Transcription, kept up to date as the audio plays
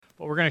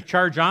But we're going to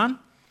charge on.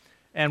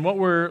 And what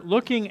we're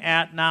looking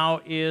at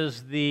now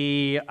is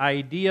the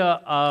idea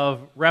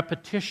of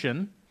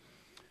repetition.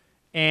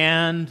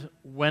 And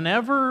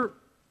whenever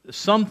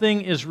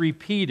something is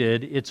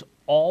repeated, it's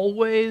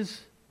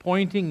always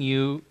pointing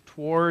you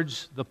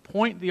towards the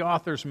point the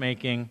author's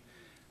making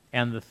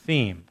and the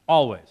theme.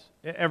 Always.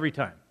 Every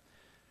time.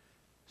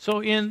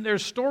 So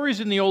there's stories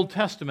in the Old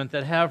Testament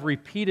that have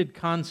repeated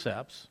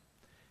concepts,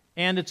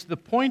 and it's the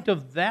point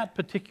of that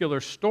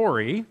particular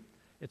story.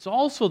 It's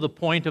also the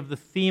point of the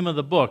theme of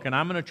the book, and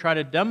I'm going to try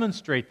to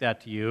demonstrate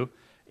that to you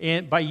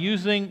by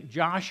using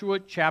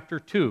Joshua chapter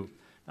 2.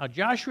 Now,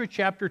 Joshua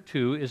chapter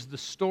 2 is the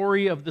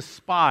story of the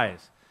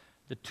spies,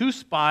 the two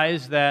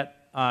spies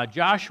that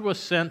Joshua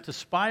sent to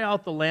spy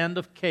out the land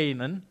of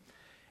Canaan,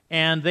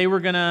 and they were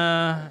going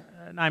to,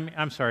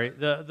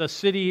 the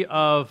city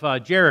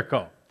of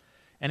Jericho.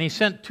 And he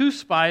sent two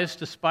spies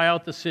to spy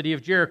out the city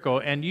of Jericho,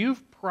 and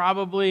you've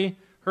probably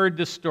heard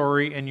this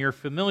story and you're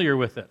familiar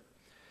with it.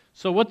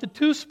 So what the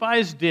two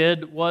spies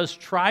did was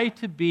try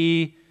to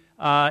be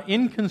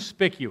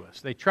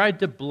inconspicuous. They tried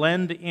to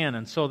blend in.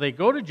 And so they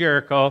go to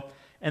Jericho,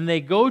 and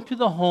they go to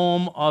the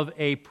home of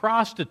a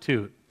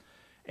prostitute.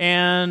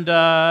 And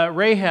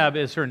Rahab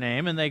is her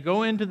name. And they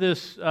go into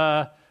this,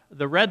 the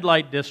red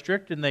light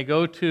district, and they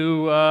go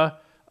to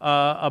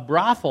a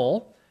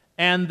brothel,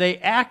 and they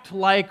act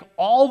like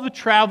all the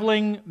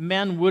traveling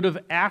men would have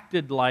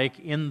acted like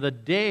in the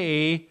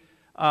day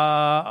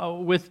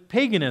with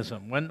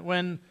paganism.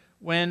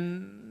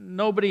 When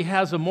nobody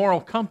has a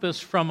moral compass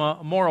from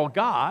a moral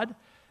God,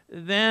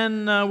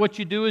 then what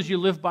you do is you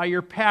live by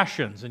your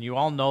passions, and you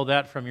all know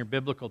that from your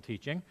biblical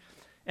teaching.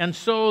 And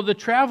so the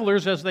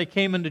travelers, as they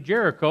came into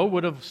Jericho,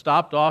 would have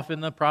stopped off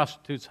in the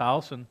prostitute's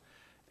house,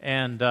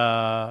 and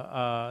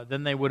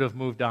then they would have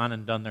moved on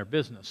and done their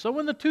business. So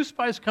when the two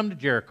spies come to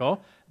Jericho,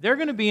 they're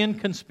going to be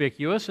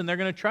inconspicuous, and they're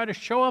going to try to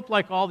show up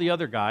like all the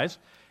other guys,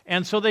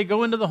 and so they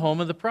go into the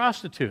home of the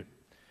prostitute.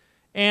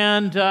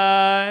 And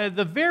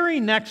the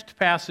very next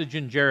passage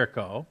in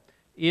Jericho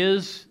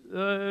is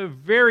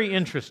very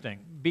interesting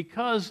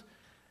because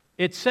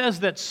it says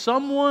that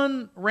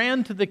someone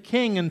ran to the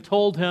king and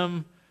told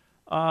him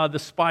the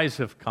spies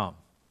have come.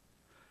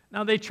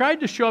 Now, they tried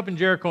to show up in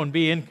Jericho and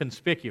be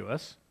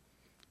inconspicuous,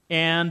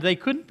 and they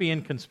couldn't be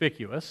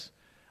inconspicuous.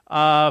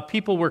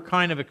 People were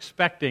kind of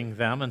expecting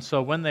them, and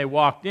so when they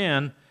walked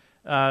in,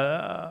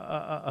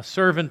 a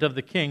servant of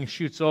the king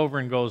shoots over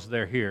and goes,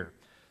 "They're here."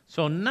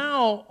 So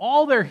now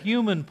all their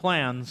human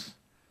plans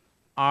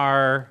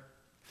are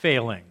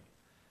failing.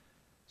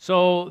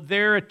 So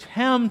their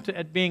attempt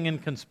at being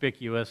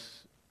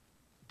inconspicuous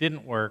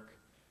didn't work,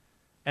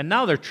 and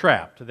now they're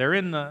trapped. They're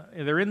in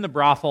the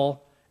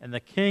brothel, and the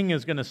king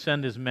is going to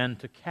send his men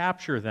to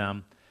capture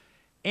them.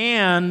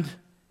 And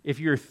if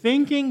you're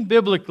thinking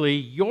biblically,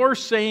 you're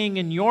saying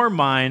in your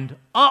mind,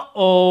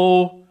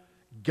 uh-oh,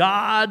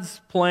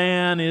 God's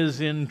plan is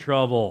in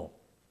trouble.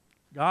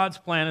 God's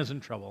plan is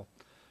in trouble.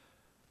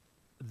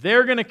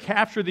 They're going to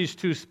capture these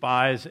two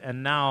spies,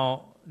 and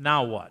now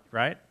what,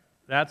 right?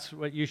 That's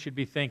what you should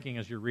be thinking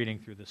as you're reading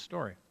through this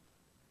story.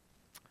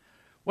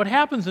 What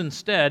happens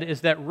instead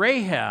is that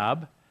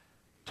Rahab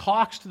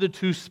talks to the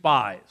two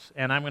spies,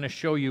 and I'm going to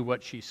show you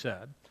what she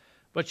said.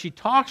 But she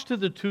talks to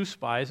the two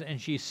spies, and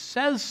she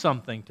says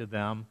something to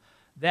them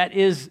that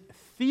is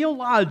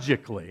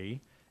theologically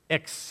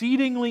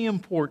exceedingly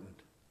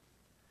important.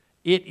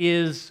 It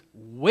is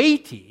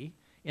weighty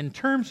in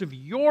terms of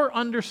your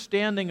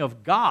understanding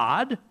of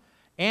God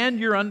and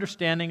your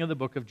understanding of the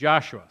book of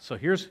Joshua. So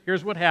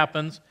here's what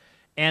happens,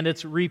 and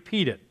it's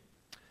repeated.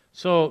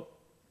 So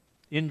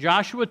in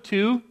Joshua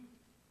 2,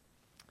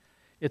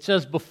 it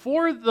says,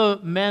 "Before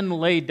the men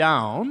lay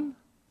down,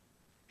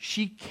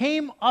 she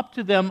came up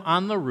to them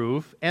on the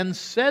roof and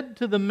said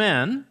to the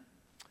men,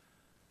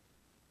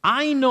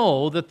 'I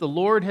know that the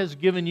Lord has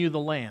given you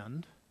the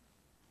land,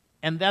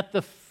 and that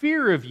the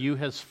fear of you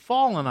has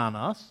fallen on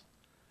us,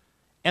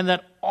 and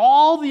that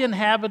all the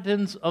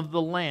inhabitants of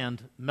the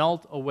land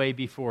melt away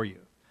before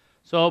you.'"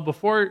 So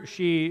before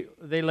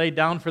they laid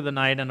down for the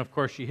night, and of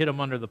course she hid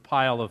them under the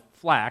pile of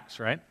flax,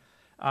 right,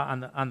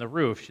 on the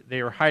roof.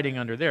 They were hiding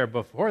under there.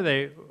 Before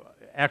they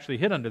actually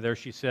hid under there,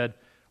 she said,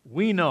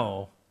 "We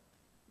know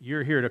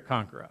you're here to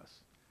conquer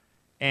us,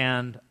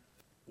 and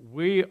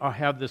we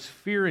have this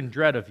fear and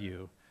dread of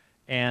you,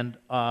 and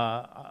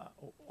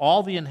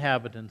all the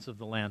inhabitants of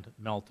the land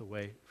melt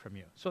away from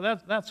you." So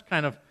that's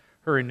kind of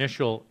her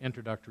initial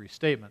introductory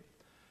statement.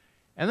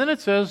 And then it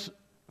says,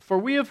 "For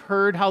we have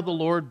heard how the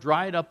Lord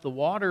dried up the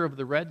water of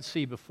the Red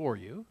Sea before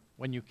you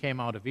when you came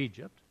out of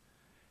Egypt,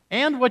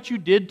 and what you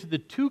did to the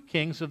two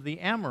kings of the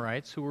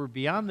Amorites who were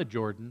beyond the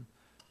Jordan,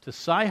 to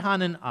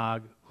Sihon and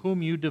Og,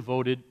 whom you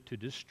devoted to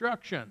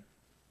destruction.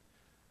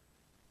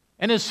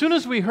 And as soon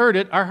as we heard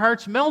it, our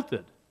hearts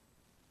melted,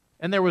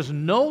 and there was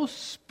no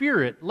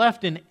spirit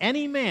left in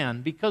any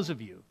man because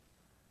of you.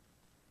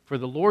 For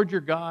the Lord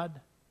your God,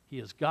 He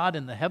is God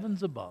in the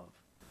heavens above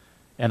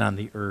and on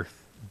the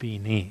earth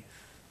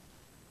beneath."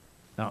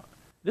 Now,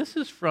 this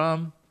is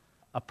from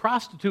a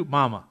prostitute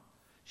mama.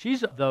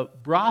 She's the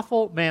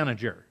brothel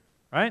manager.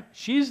 right?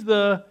 She's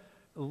the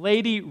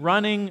lady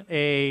running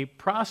a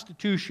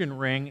prostitution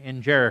ring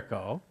in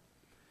Jericho.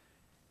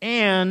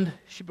 And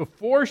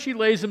before she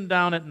lays him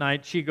down at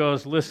night, she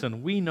goes,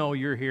 listen, we know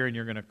you're here and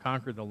you're going to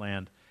conquer the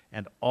land,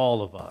 and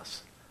all of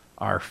us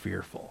are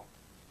fearful.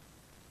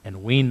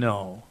 And we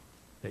know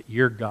that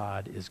your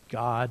God is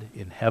God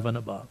in heaven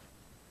above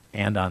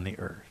and on the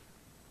earth.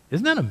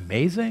 Isn't that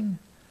amazing?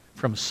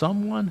 From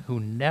someone who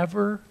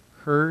never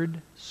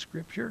heard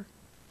Scripture.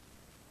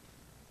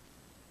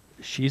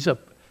 She's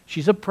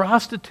a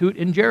prostitute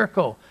in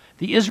Jericho.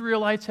 The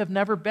Israelites have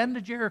never been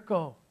to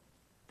Jericho.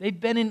 They've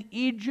been in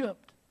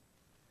Egypt.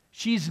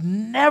 She's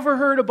never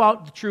heard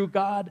about the true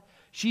God.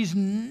 She's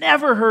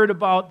never heard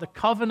about the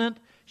covenant.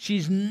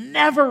 She's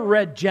never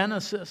read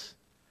Genesis.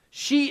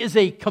 She is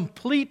a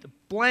complete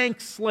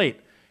blank slate.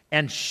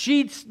 And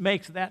she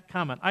makes that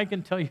comment. I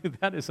can tell you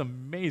that is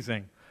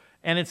amazing.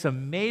 And it's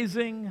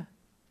amazing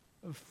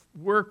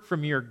work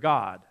from your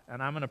God.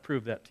 And I'm going to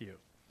prove that to you.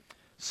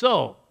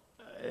 So,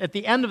 at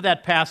the end of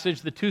that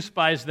passage, the two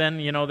spies then,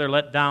 they're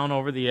let down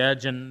over the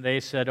edge, and they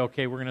said,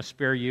 okay, we're going to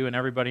spare you and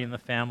everybody in the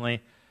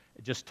family.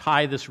 Just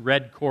tie this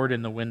red cord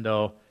in the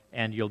window,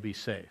 and you'll be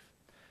safe.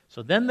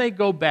 So then they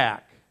go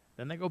back.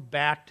 Then they go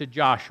back to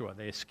Joshua.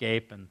 They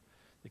escape, and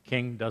the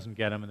king doesn't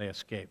get them, and they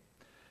escape.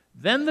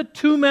 Then the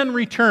two men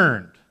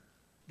returned.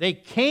 They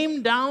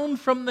came down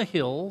from the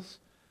hills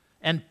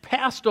and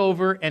passed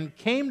over and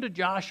came to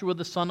Joshua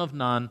the son of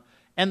Nun,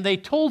 and they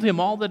told him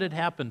all that had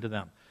happened to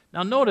them.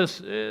 Now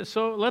notice,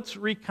 so let's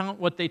recount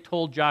what they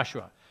told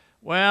Joshua.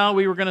 Well,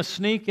 we were going to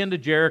sneak into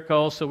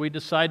Jericho, so we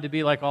decided to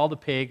be like all the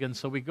pagans.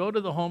 So we go to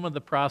the home of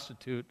the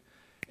prostitute,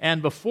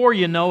 and before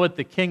you know it,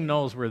 the king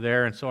knows we're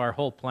there, and so our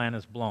whole plan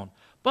is blown.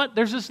 But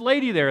there's this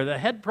lady there, the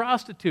head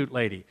prostitute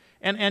lady,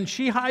 and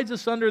she hides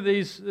us under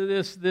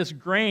this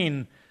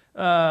grain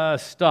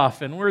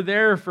stuff, and we're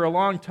there for a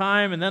long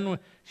time, and then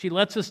she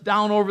lets us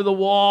down over the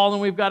wall,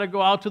 and we've got to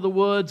go out to the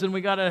woods, and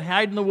we've got to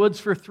hide in the woods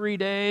for 3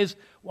 days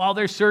while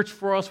they searched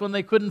for us when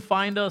they couldn't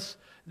find us.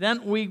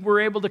 Then we were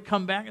able to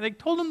come back. They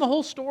told him the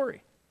whole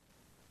story.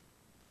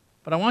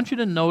 But I want you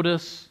to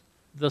notice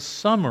the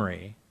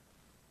summary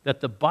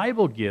that the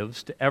Bible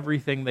gives to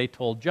everything they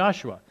told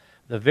Joshua.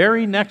 The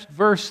very next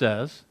verse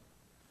says,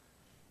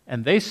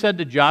 and they said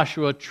to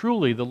Joshua,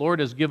 truly the Lord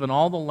has given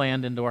all the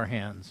land into our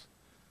hands,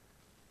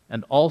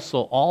 and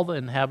also all the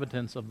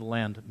inhabitants of the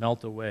land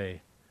melt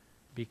away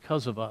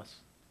because of us.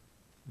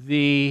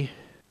 The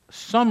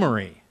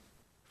summary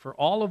for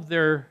all of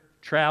their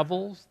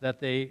travels that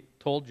they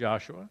told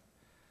Joshua,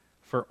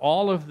 for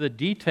all of the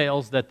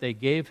details that they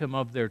gave him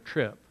of their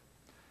trip,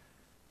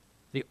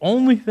 the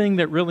only thing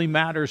that really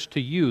matters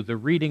to you, the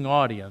reading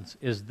audience,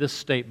 is this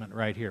statement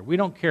right here. We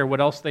don't care what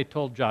else they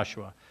told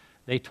Joshua.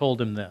 They told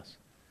him this.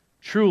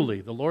 Truly,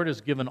 the Lord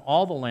has given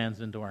all the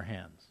lands into our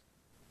hands,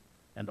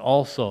 and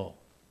also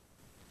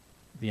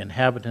the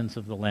inhabitants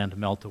of the land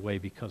melt away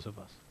because of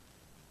us.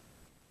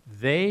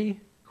 They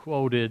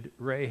quoted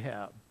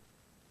Rahab.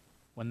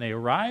 When they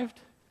arrived,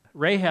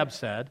 Rahab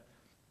said,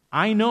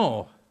 I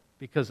know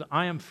because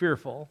I am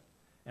fearful,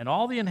 and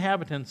all the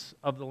inhabitants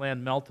of the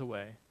land melt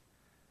away.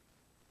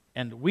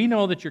 And we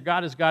know that your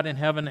God is God in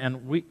heaven,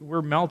 and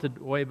we're melted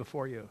away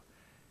before you.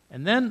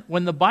 And then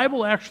when the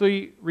Bible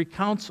actually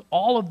recounts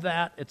all of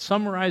that, it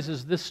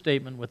summarizes this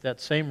statement with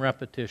that same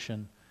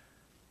repetition.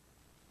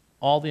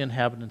 All the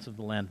inhabitants of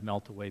the land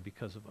melt away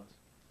because of us.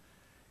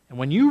 And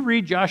when you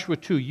read Joshua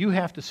 2, you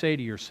have to say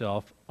to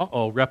yourself,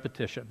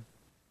 repetition.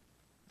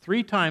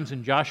 3 times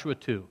in Joshua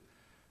 2.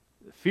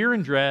 Fear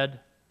and dread,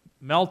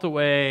 melt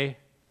away,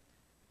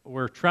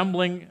 we're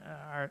trembling,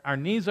 our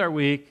knees are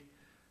weak.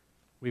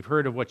 We've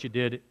heard of what you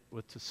did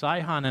with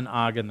Sihon and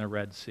Og in the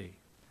Red Sea.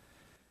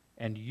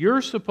 And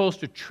you're supposed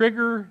to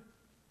trigger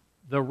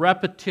the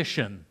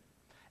repetition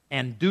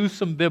and do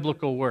some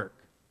biblical work.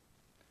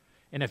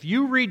 And if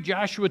you read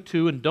Joshua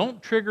 2 and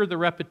don't trigger the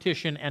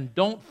repetition and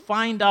don't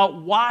find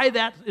out why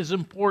that is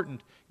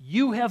important,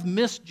 you have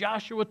missed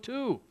Joshua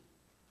 2.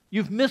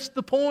 You've missed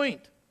the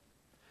point.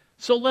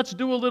 So let's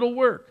do a little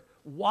work.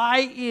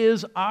 Why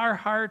is our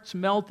hearts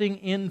melting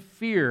in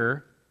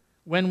fear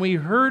when we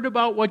heard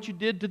about what you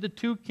did to the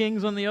 2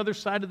 kings on the other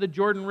side of the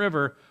Jordan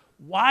River?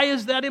 Why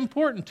is that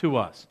important to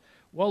us?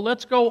 Well,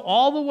 let's go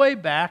all the way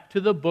back to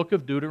the book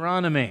of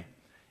Deuteronomy.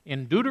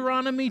 In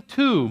Deuteronomy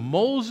 2,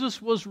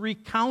 Moses was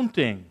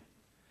recounting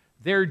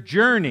their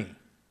journey.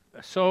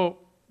 So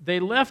they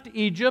left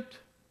Egypt,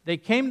 they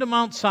came to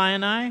Mount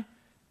Sinai,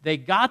 they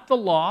got the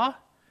law,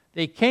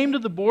 they came to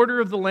the border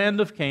of the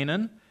land of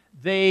Canaan,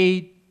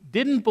 they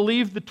didn't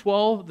believe the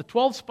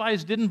 12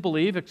 spies didn't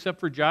believe except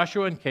for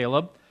Joshua and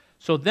Caleb.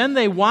 So then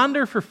they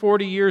wander for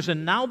 40 years,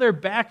 and now they're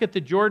back at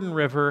the Jordan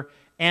River,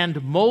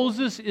 and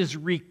Moses is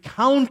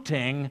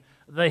recounting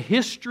the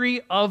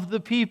history of the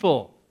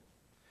people.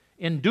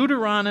 In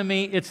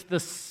Deuteronomy, it's the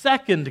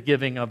second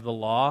giving of the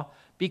law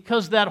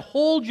because that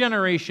whole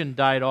generation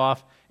died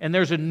off, and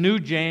there's a new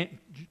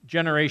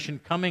generation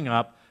coming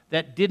up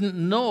that didn't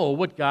know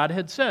what God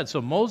had said.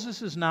 So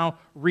Moses is now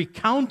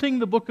recounting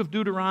the book of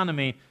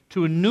Deuteronomy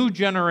to a new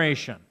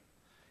generation.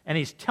 And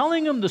he's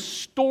telling them the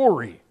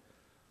story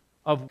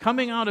of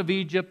coming out of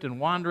Egypt and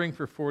wandering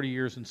for 40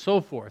 years and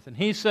so forth. And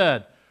he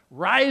said,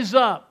 rise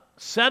up,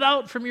 set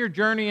out from your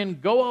journey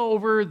and go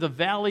over the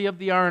valley of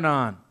the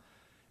Arnon.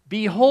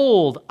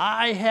 Behold,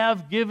 I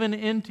have given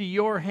into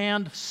your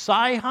hand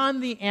Sihon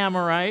the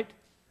Amorite,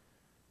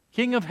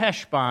 king of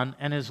Heshbon,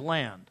 and his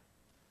land.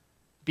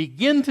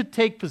 Begin to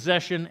take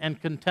possession and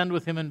contend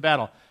with him in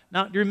battle.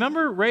 Now, do you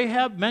remember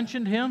Rahab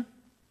mentioned him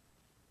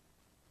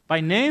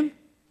by name?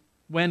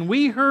 When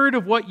we heard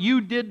of what you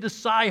did to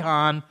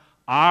Sihon,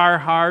 our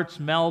hearts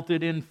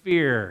melted in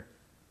fear.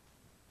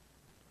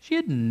 She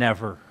had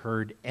never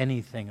heard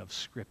anything of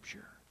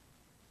Scripture.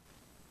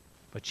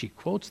 But she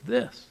quotes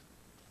this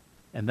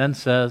and then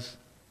says,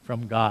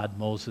 from God,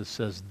 Moses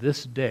says,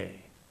 this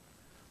day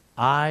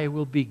I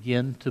will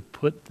begin to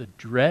put the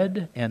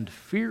dread and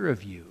fear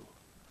of you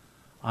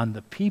on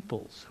the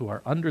peoples who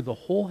are under the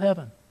whole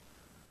heaven,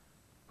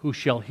 who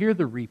shall hear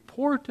the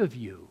report of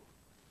you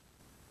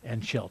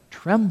and shall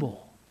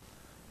tremble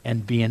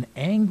and be in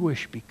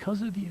anguish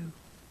because of you.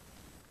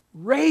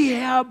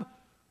 Rahab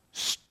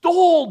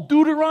stole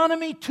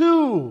Deuteronomy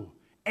 2,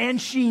 and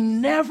she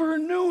never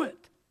knew it.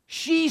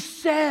 She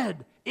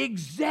said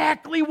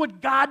exactly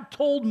what God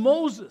told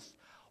Moses.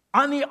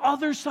 On the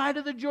other side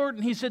of the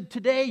Jordan, he said,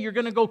 today you're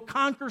going to go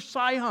conquer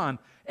Sihon.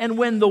 And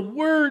when the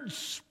word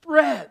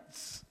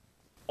spreads,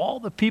 all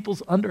the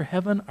peoples under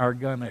heaven are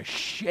going to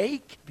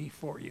shake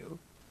before you.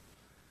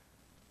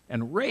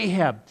 And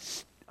Rahab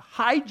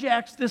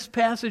hijacks this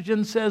passage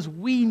and says,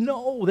 we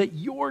know that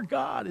your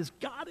God is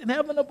God in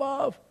heaven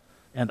above.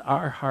 And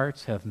our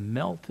hearts have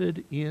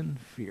melted in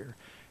fear.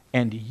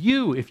 And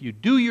you, if you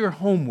do your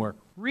homework,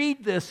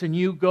 read this and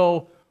you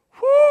go,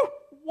 whew,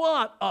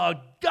 what a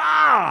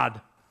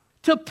God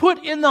to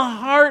put in the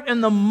heart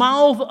and the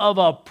mouth of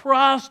a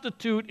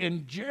prostitute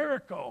in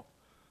Jericho.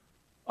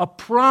 A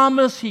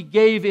promise he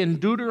gave in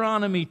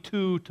Deuteronomy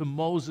 2 to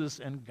Moses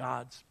and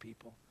God's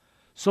people,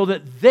 so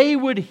that they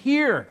would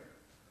hear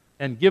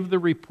and give the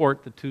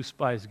report the two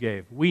spies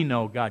gave. We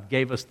know God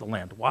gave us the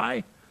land.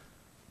 Why?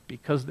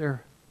 Because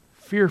they're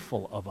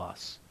fearful of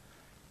us,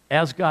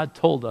 as God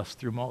told us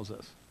through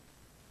Moses.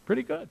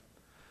 Pretty good.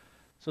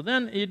 So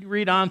then you'd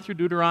read on through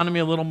Deuteronomy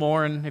a little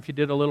more, and if you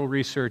did a little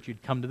research,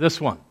 you'd come to this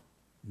one.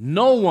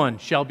 No one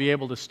shall be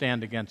able to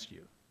stand against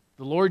you.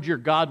 The Lord your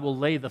God will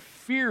lay the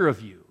fear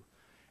of you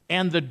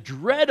and the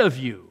dread of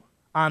you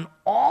on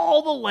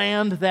all the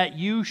land that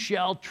you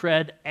shall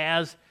tread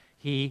as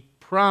he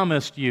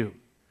promised you.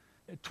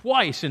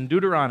 Twice in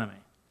Deuteronomy,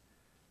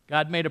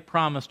 God made a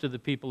promise to the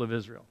people of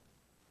Israel.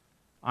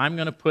 I'm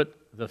going to put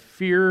the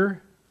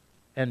fear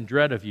and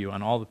dread of you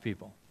on all the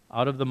people.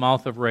 Out of the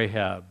mouth of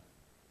Rahab,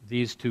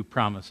 these two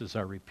promises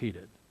are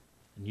repeated.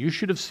 And you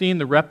should have seen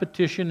the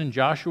repetition in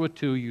Joshua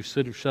 2. You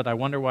should have said, I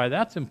wonder why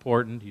that's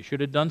important. You should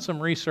have done some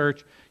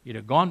research. You'd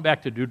have gone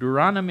back to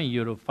Deuteronomy.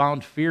 You'd have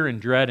found fear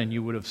and dread, and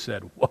you would have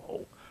said,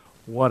 whoa,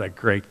 what a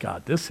great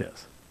God this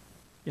is.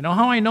 You know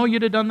how I know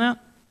you'd have done that?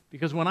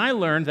 Because when I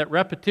learned that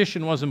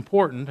repetition was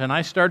important and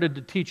I started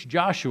to teach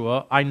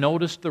Joshua, I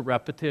noticed the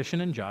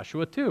repetition in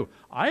Joshua 2.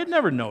 I had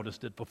never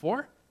noticed it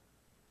before.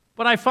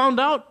 But I found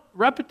out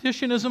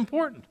repetition is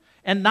important.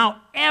 And now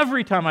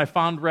every time I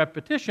found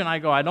repetition, I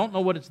go, I don't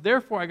know what it's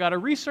there for. I got to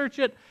research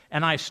it.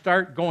 And I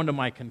start going to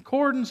my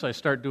concordance. I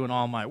start doing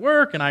all my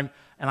work. And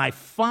I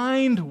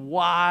find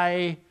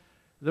why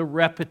the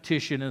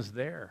repetition is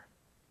there.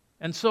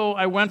 And so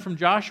I went from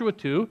Joshua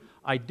 2.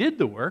 I did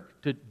the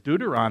work to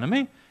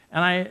Deuteronomy.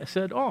 And I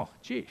said, oh,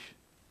 geez,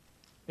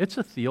 it's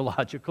a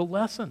theological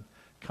lesson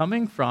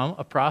coming from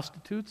a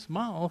prostitute's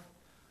mouth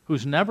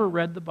who's never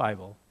read the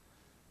Bible.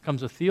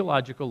 Comes a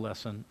theological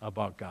lesson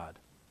about God.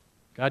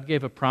 God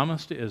gave a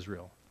promise to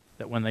Israel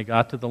that when they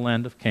got to the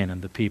land of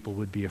Canaan, the people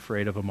would be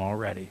afraid of him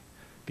already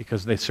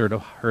because they sort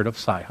of heard of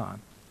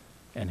Sihon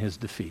and his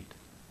defeat.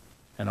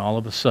 And all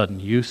of a sudden,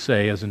 you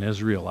say as an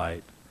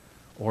Israelite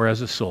or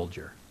as a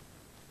soldier,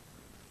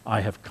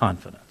 I have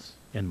confidence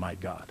in my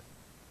God.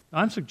 Now,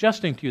 I'm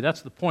suggesting to you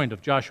that's the point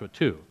of Joshua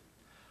 2.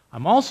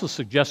 I'm also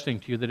suggesting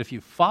to you that if you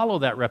follow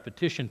that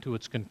repetition to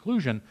its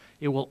conclusion,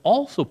 it will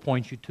also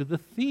point you to the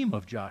theme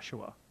of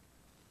Joshua.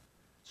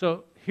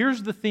 So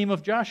here's the theme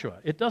of Joshua.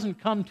 It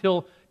doesn't come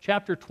till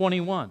chapter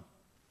 21.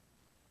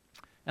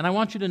 And I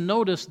want you to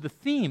notice the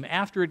theme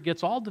after it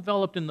gets all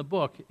developed in the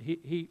book.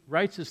 He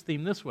writes his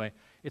theme this way.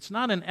 It's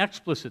not an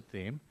explicit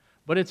theme,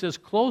 but it's as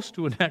close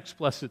to an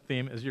explicit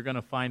theme as you're going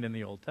to find in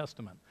the Old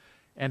Testament.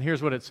 And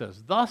here's what it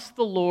says. Thus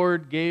the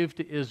Lord gave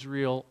to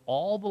Israel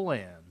all the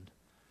land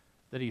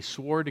that he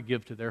swore to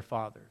give to their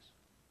fathers.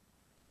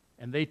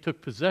 And they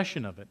took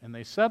possession of it, and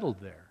they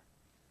settled there.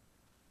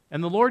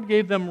 And the Lord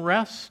gave them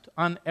rest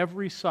on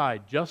every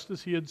side, just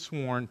as he had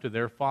sworn to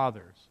their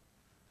fathers.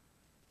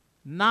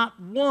 Not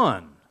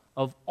one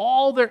of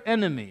all their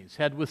enemies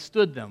had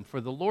withstood them, for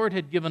the Lord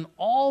had given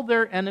all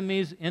their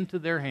enemies into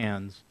their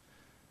hands,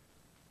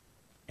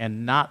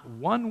 and not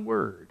one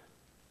word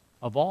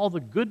of all the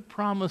good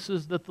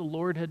promises that the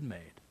Lord had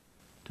made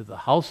to the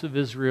house of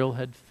Israel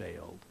had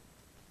failed.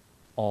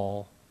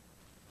 All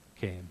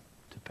came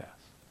to pass.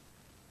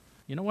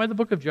 You know why the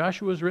book of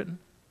Joshua was written?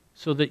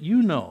 So that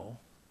you know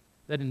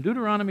that in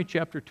Deuteronomy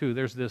chapter 2,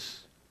 there's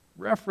this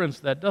reference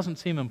that doesn't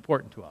seem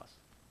important to us.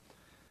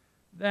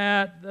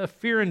 That the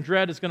fear and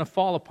dread is going to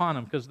fall upon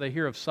them because they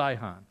hear of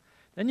Sihon.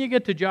 Then you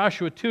get to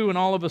Joshua 2, and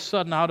all of a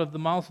sudden, out of the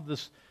mouth of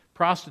this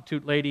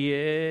prostitute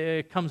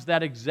lady, comes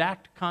that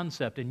exact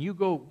concept. And you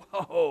go,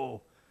 whoa,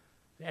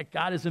 that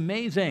God is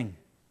amazing.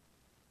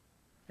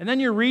 And then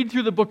you read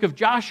through the book of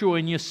Joshua,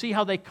 and you see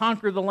how they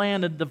conquer the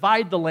land and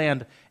divide the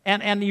land.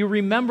 And you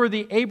remember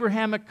the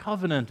Abrahamic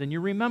covenant, and you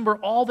remember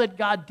all that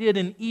God did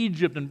in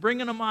Egypt, and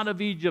bringing them out of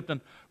Egypt,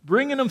 and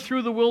bringing them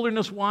through the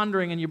wilderness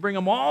wandering, and you bring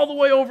them all the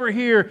way over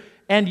here,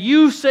 and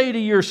you say to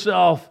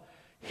yourself,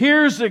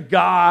 here's a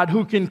God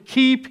who can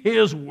keep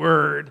His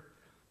word,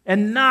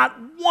 and not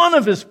one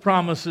of His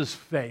promises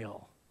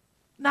fail.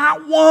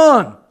 Not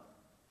one.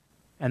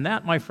 And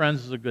that, my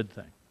friends, is a good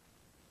thing.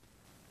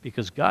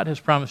 Because God has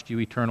promised you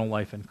eternal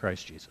life in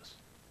Christ Jesus.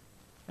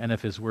 And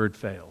if His word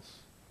fails,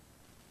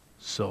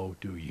 so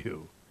do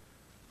you.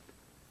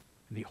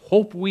 And the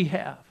hope we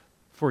have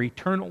for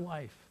eternal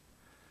life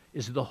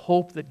is the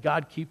hope that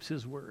God keeps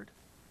His word.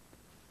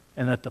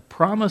 And that the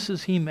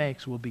promises He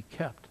makes will be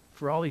kept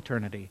for all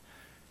eternity.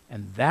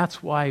 And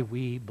that's why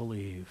we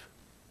believe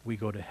we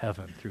go to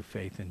heaven through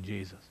faith in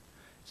Jesus.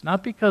 It's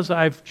not because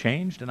I've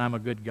changed and I'm a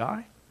good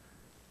guy.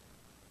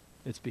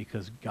 It's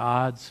because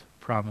God's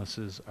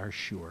promises are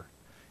sure.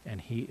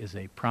 And He is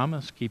a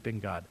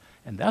promise-keeping God.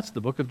 And that's the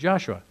book of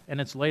Joshua.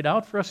 And it's laid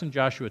out for us in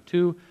Joshua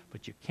 2,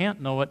 but you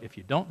can't know it if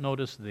you don't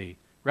notice the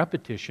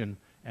repetition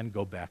and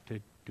go back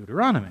to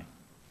Deuteronomy.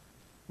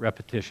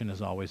 Repetition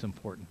is always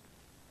important.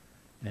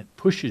 And it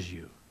pushes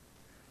you.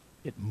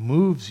 It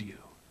moves you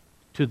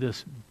to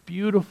this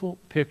beautiful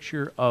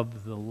picture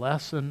of the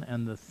lesson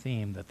and the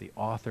theme that the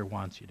author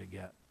wants you to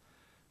get.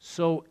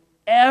 So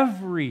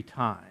every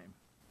time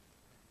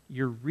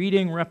you're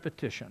reading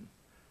repetition,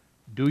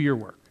 do your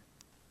work.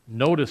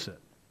 Notice it.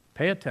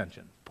 Pay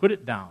attention. Put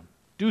it down.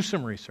 Do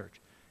some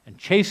research. And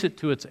chase it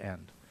to its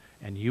end.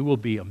 And you will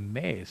be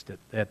amazed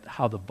at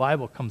how the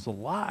Bible comes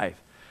alive.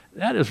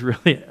 That is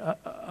really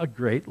a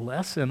great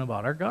lesson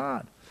about our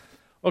God.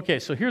 Okay,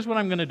 so here's what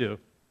I'm going to do.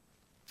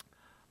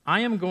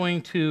 I am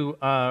going to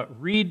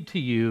read to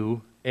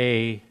you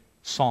a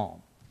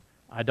psalm.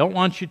 I don't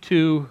want you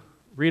to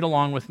read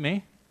along with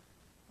me.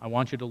 I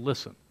want you to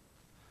listen.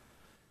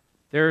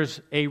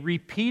 There's a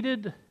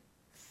repeated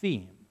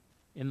theme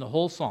in the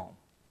whole psalm.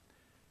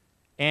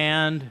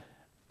 And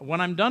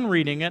when I'm done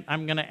reading it,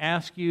 I'm going to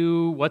ask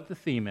you what the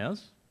theme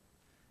is,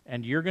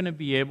 and you're going to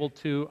be able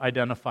to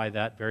identify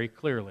that very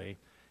clearly.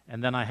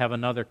 And then I have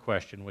another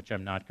question, which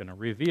I'm not going to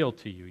reveal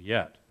to you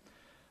yet.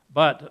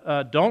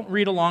 But don't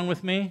read along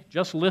with me.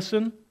 Just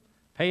listen.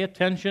 Pay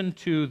attention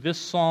to this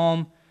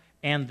psalm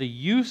and the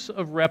use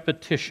of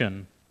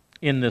repetition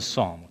in this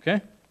psalm, okay?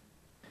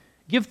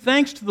 Give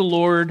thanks to the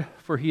Lord,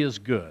 for He is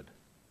good.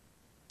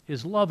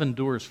 His love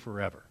endures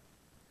forever.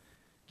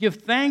 Give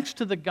thanks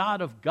to the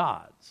God of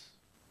gods.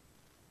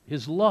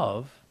 His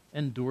love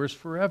endures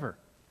forever.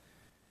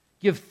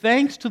 Give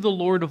thanks to the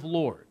Lord of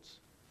lords.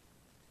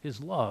 His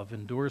love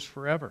endures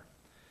forever.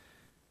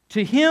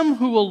 To Him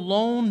who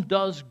alone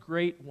does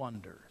great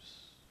wonders.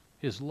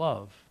 His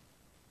love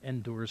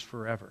endures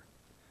forever.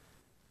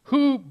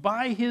 Who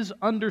by His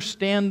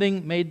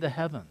understanding made the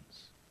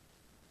heavens.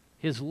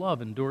 His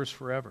love endures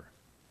forever.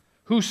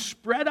 Who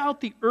spread out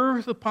the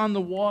earth upon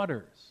the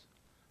waters.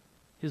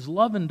 His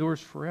love endures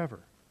forever.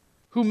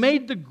 Who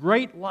made the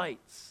great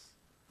lights.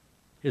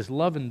 His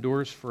love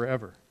endures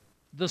forever.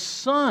 The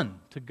sun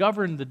to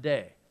govern the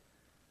day.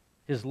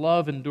 His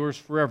love endures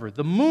forever.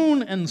 The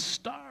moon and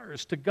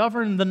stars to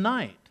govern the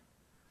night.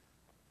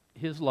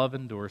 His love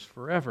endures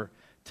forever.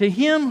 To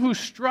Him who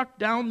struck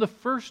down the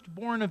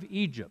firstborn of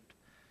Egypt.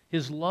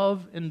 His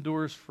love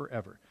endures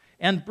forever.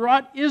 And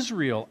brought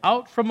Israel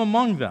out from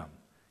among them.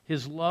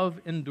 His love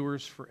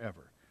endures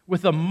forever.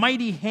 With a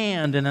mighty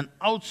hand and an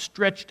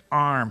outstretched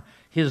arm,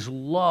 His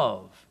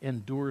love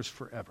endures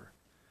forever.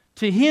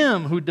 To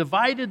Him who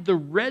divided the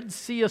Red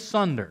Sea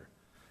asunder,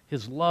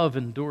 His love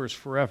endures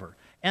forever.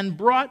 And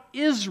brought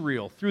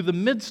Israel through the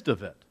midst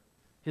of it,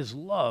 His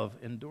love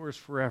endures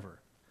forever.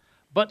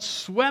 But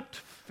swept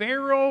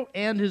Pharaoh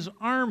and his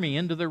army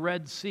into the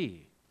Red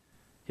Sea,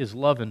 His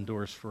love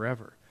endures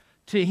forever.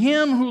 To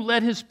Him who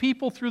led His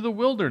people through the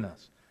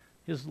wilderness,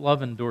 His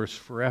love endures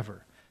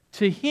forever.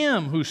 To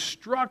Him who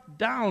struck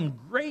down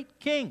great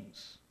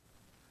kings,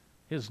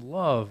 His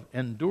love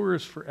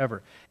endures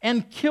forever.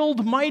 And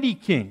killed mighty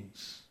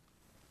kings,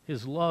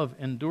 His love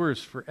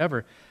endures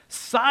forever.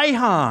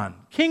 Sihon,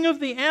 king of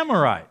the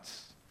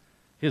Amorites,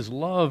 His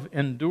love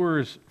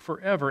endures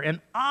forever.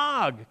 And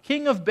Og,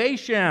 king of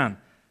Bashan,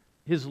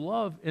 His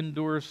love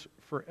endures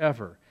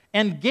forever.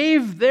 And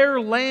gave their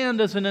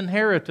land as an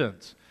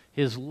inheritance,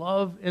 His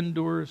love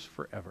endures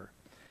forever.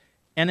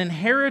 An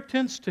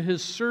inheritance to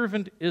His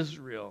servant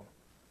Israel.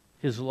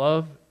 His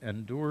love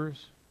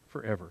endures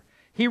forever.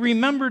 He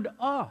remembered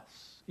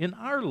us in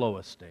our low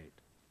estate.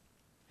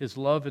 His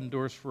love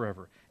endures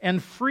forever.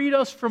 And freed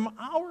us from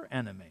our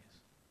enemies.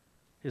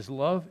 His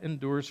love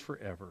endures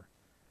forever.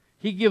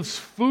 He gives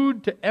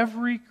food to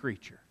every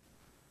creature.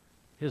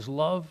 His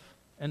love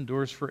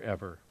endures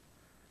forever.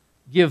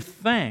 Give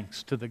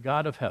thanks to the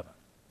God of heaven.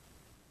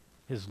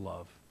 His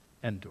love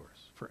endures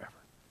forever.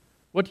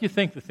 What do you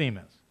think the theme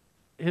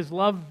is? His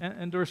love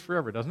endures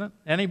forever, doesn't it?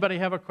 Anybody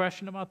have a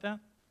question about that?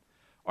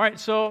 All right,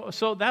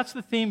 so that's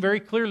the theme very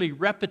clearly.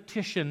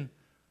 Repetition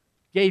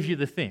gave you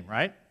the theme,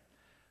 right?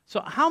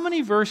 So how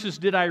many verses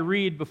did I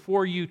read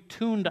before you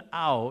tuned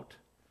out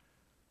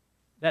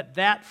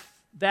that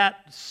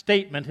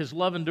statement, his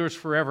love endures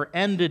forever,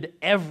 ended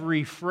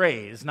every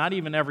phrase, not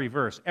even every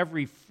verse,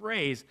 every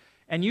phrase,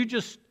 and you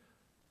just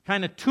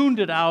kind of tuned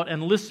it out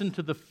and listened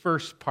to the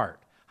first part?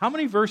 How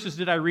many verses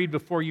did I read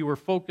before you were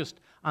focused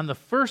on the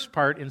first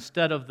part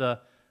instead of the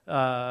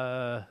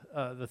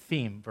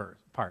theme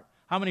part?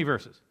 How many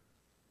verses?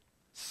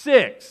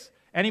 6.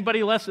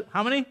 Anybody less?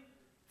 How many?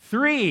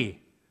 3.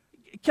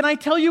 Can I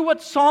tell you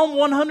what Psalm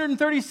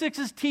 136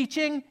 is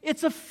teaching?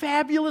 It's a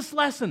fabulous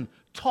lesson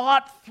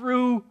taught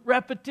through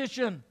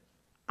repetition.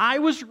 I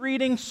was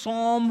reading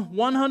Psalm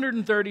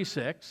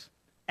 136.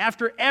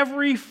 After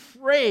every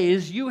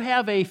phrase, you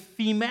have a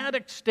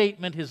thematic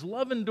statement, his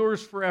love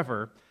endures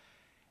forever.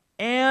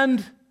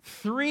 And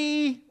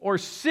 3 or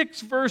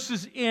 6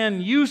 verses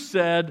in, you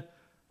said,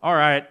 all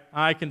right,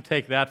 I can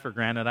take that for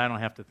granted. I don't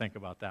have to think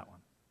about that one.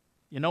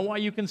 You know why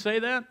you can say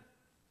that?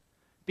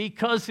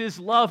 Because his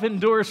love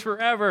endures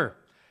forever.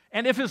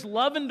 And if his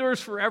love endures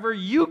forever,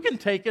 you can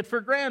take it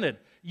for granted.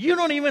 You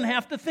don't even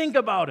have to think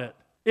about it.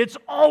 It's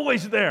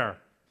always there.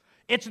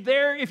 It's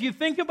there if you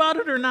think about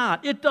it or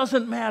not. It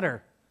doesn't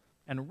matter.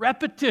 And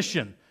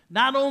repetition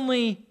not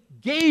only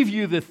gave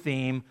you the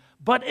theme,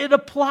 but it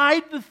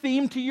applied the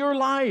theme to your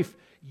life.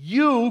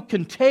 You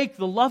can take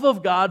the love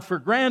of God for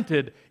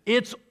granted.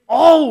 It's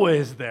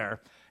always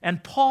there.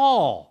 And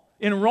Paul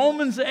in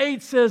Romans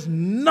 8 says,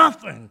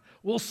 nothing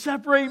will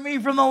separate me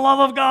from the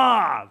love of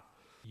God.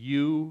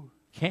 You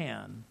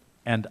can,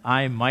 and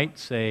I might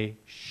say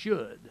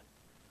should,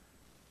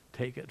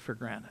 take it for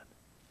granted.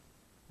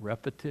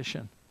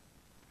 Repetition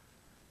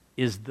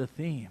is the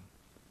theme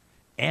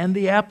and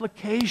the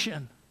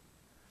application.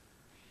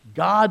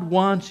 God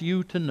wants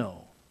you to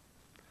know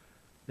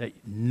that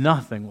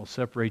nothing will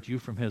separate you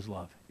from his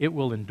love. It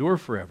will endure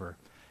forever.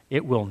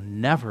 It will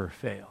never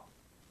fail.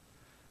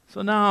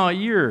 So now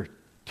you're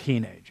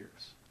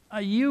teenagers.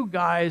 You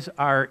guys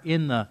are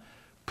in the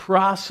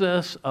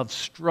process of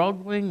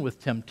struggling with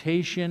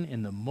temptation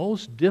in the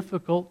most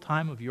difficult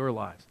time of your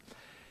lives.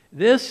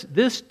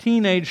 This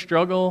teenage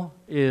struggle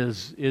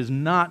is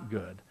not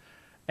good.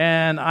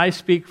 And I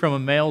speak from a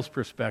male's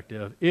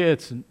perspective.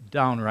 It's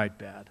downright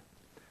bad.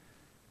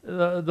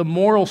 The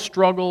moral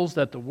struggles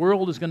that the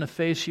world is going to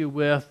face you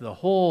with, the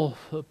whole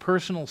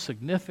personal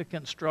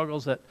significant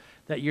struggles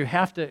that you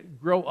have to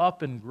grow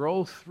up and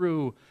grow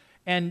through,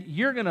 and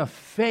you're going to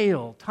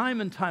fail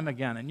time and time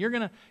again, and you're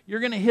going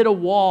to hit a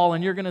wall,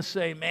 and you're going to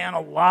say, man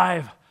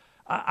alive,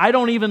 I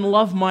don't even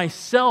love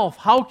myself.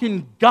 How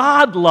can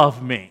God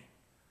love me?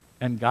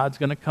 And God's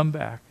going to come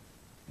back,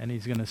 and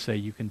he's going to say,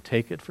 you can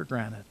take it for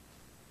granted.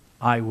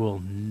 I will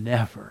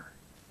never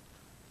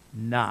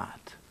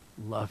not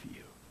love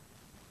you.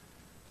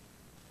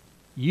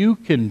 You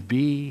can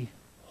be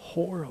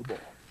horrible.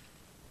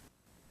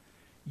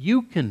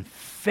 You can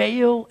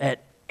fail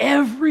at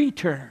every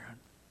turn,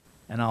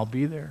 and I'll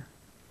be there.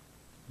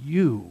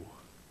 You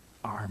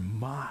are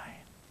mine.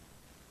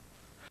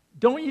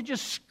 Don't you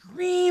just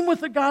scream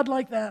with a God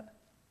like that?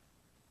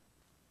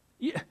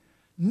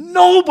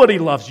 Nobody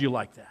loves you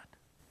like that.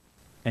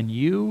 And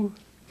you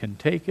can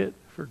take it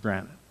for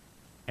granted,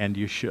 and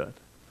you should.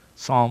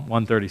 Psalm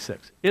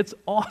 136. It's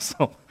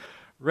awesome.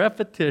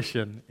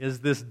 Repetition is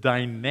this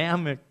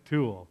dynamic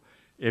tool.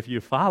 If you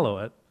follow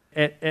it,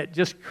 it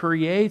just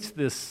creates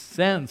this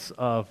sense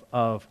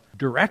of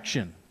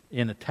direction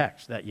in a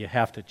text that you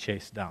have to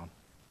chase down.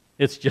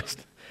 It's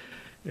just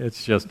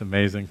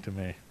amazing to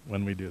me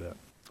when we do that.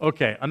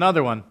 Okay,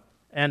 another one.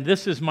 And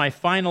this is my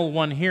final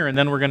one here, and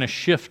then we're going to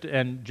shift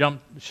and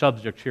jump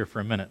subject here for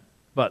a minute.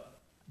 But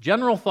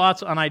general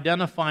thoughts on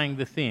identifying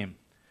the theme.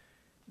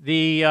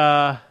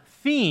 The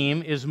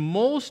theme is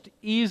most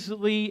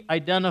easily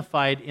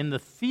identified in the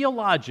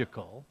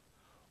theological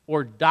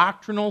or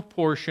doctrinal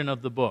portion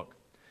of the book.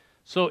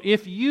 So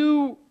if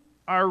you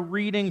are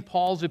reading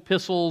Paul's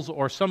epistles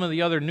or some of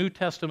the other New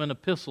Testament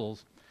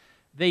epistles,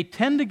 they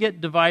tend to get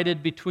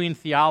divided between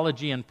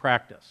theology and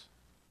practice,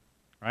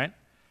 right?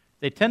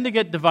 They tend to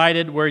get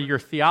divided where your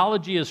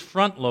theology is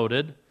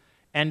front-loaded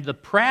and the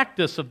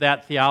practice of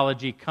that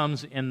theology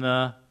comes in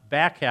the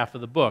back half of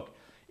the book.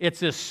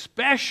 It's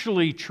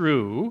especially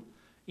true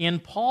in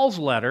Paul's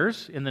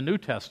letters in the New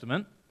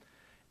Testament,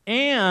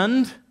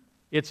 and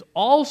it's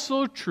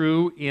also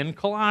true in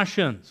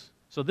Colossians.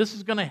 So this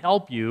is going to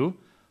help you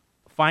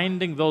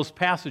finding those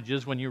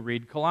passages when you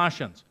read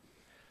Colossians.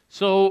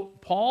 So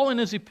Paul in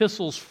his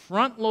epistles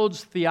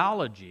front-loads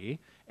theology,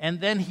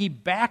 and then he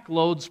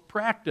backloads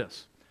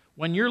practice.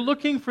 When you're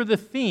looking for the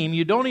theme,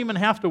 you don't even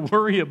have to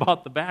worry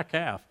about the back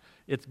half.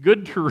 It's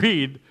good to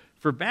read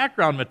for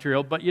background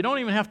material, but you don't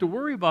even have to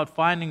worry about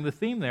finding the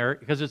theme there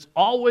because it's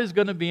always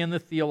going to be in the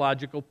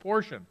theological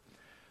portion.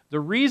 The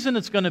reason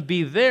it's going to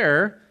be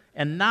there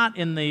and not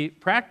in the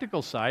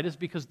practical side is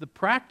because the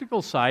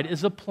practical side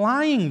is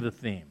applying the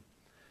theme.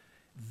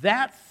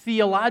 That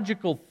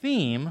theological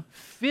theme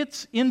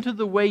fits into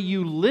the way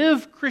you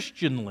live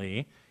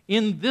Christianly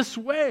in this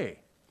way.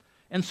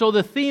 And so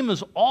the theme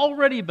has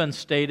already been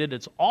stated,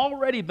 it's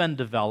already been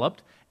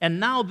developed, and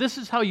now this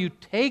is how you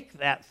take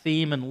that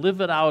theme and live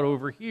it out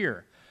over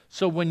here.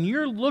 So when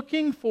you're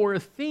looking for a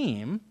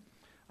theme,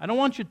 I don't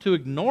want you to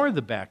ignore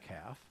the back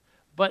half,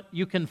 but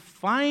you can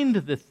find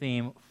the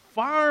theme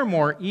far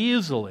more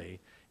easily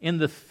in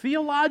the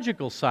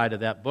theological side of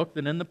that book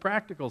than in the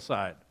practical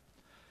side.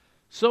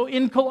 So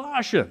in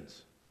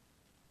Colossians,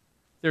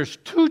 there's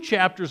 2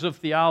 chapters of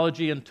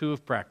theology and 2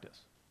 of practice.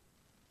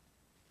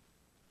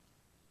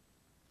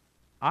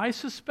 I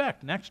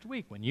suspect next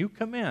week when you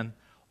come in,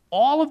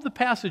 all of the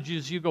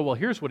passages you go, well,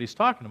 here's what he's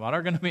talking about,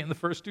 are going to be in the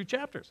first 2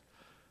 chapters.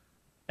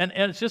 And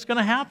it's just going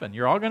to happen.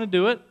 You're all going to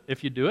do it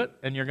if you do it,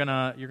 and you're going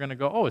to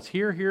go, oh, it's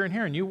here, here, and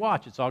here, and you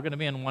watch. It's all going to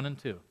be in 1 and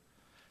 2.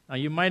 Now,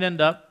 you might end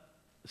up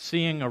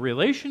seeing a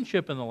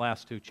relationship in the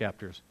last 2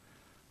 chapters,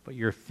 but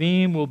your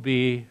theme will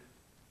be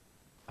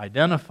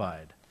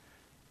identified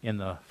in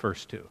the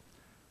first 2.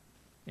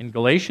 In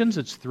Galatians,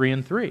 it's 3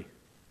 and 3.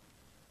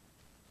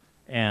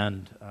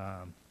 And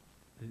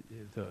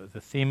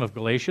the theme of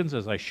Galatians,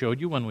 as I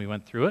showed you when we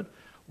went through it,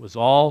 was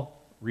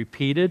all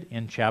repeated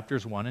in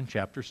chapters 1 and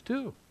chapters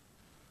 2.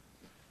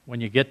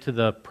 When you get to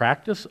the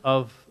practice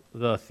of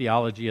the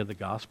theology of the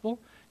gospel,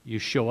 you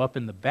show up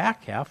in the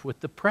back half with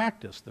the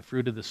practice, the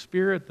fruit of the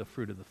Spirit, the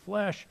fruit of the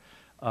flesh,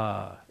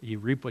 you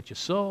reap what you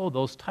sow.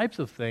 Those types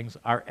of things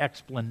are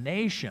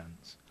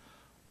explanations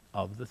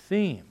of the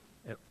theme.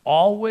 It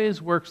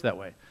always works that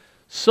way.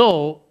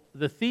 So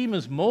the theme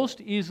is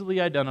most easily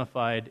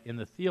identified in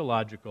the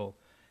theological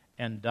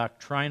and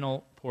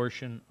doctrinal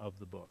portion of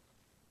the book.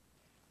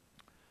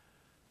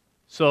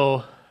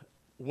 So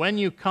when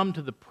you come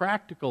to the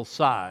practical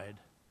side,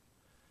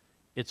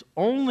 it's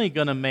only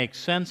going to make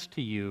sense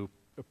to you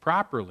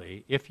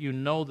properly if you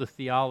know the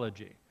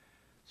theology.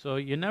 So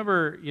you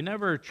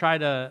never try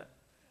to,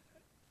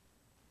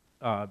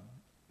 I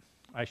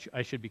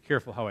should be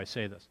careful how I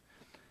say this.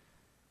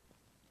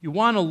 You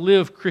want to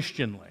live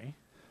Christianly,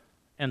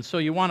 and so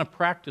you want to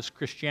practice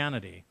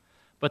Christianity,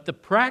 but the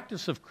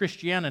practice of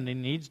Christianity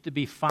needs to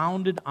be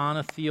founded on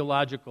a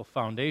theological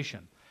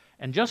foundation.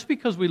 And just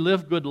because we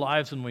live good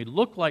lives and we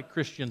look like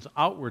Christians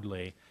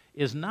outwardly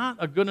is not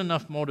a good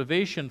enough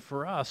motivation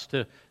for us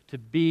to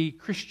be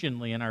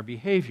Christianly in our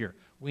behavior.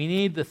 We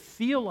need the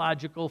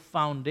theological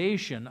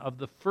foundation of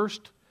the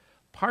first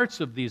parts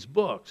of these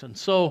books. And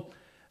so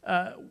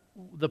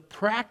the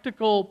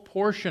practical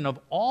portion of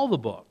all the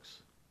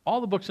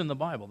books in the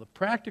Bible, the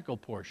practical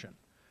portion,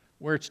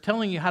 where it's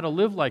telling you how to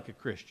live like a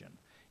Christian,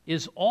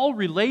 is all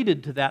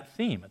related to that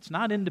theme. It's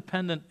not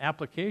independent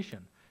application.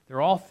 They're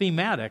all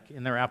thematic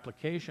in their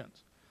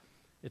applications.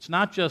 It's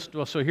not just,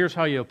 well, so here's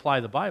how you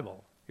apply the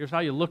Bible. Here's how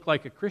you look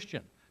like a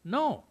Christian.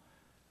 No.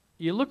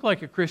 You look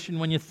like a Christian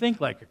when you think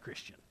like a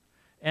Christian.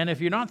 And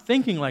if you're not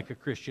thinking like a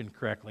Christian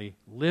correctly,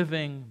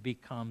 living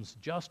becomes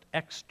just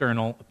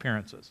external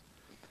appearances.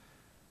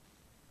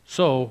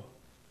 So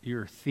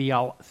your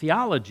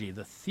theology,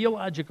 the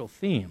theological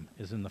theme,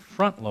 is in the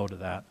front load of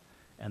that,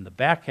 and the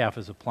back half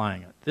is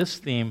applying it. This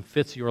theme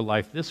fits your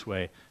life this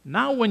way.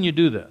 Now when you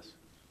do this,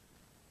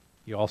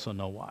 you also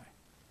know why.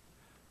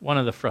 One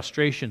of the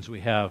frustrations we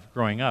have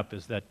growing up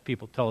is that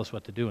people tell us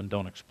what to do and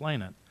don't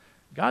explain it.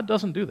 God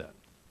doesn't do that.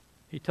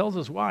 He tells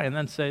us why and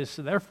then says,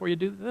 so therefore you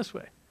do it this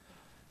way.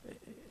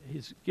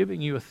 He's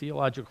giving you a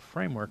theological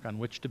framework on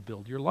which to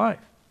build your life.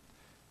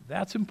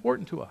 That's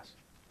important to us.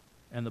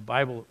 And the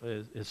Bible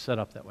is set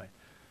up that way.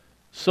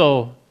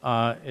 So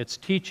it's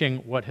teaching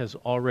what has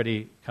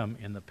already come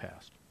in the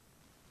past.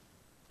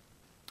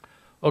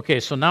 Okay,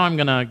 so now I'm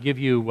going to give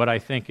you what I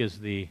think is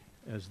the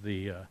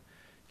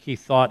key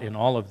thought in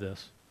all of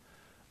this.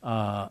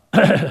 I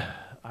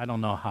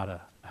don't know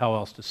how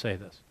else to say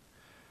this.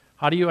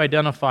 How do you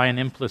identify an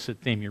implicit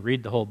theme? You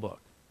read the whole book,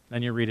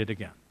 then you read it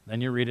again,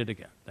 then you read it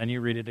again, then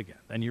you read it again,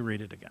 then you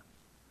read it again.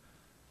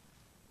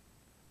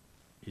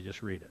 You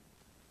just read it.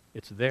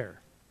 It's there.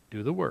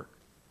 Do the work.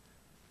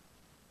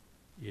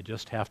 You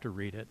just have to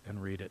read it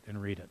and read it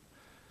and read it.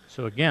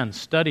 So again,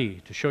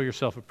 study to show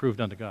yourself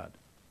approved unto God,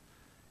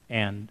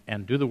 and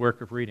do the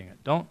work of reading it.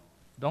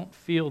 Don't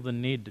feel the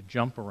need to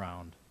jump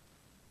around.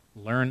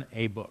 Learn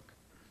a book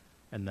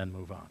and then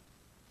move on.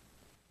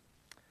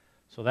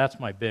 So that's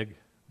my big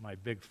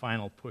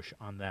final push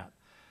on that.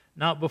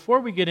 Now, before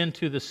we get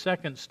into the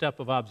second step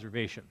of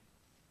observation,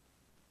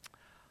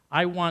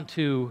 I want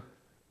to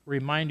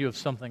remind you of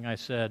something I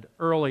said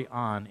early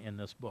on in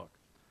this book,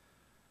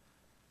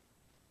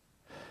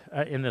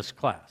 in this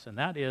class, and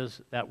that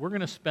is that we're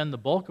going to spend the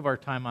bulk of our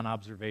time on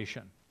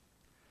observation.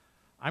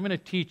 I'm going to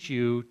teach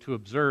you to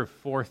observe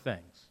 4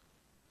 things.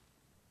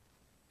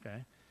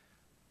 Okay?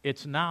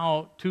 It's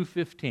now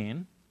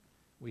 2:15.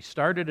 We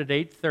started at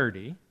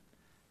 8:30,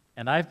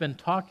 And I've been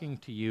talking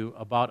to you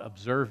about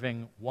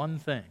observing one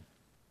thing,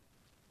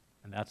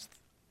 and that's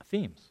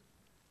themes,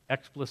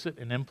 explicit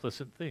and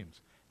implicit themes.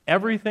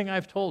 Everything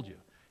I've told you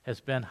has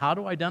been how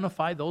to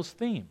identify those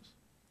themes.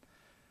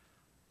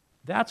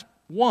 That's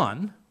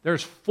one.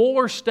 There's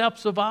 4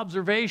 steps of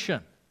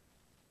observation.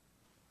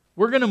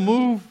 We're going to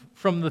move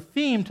from the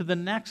theme to the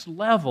next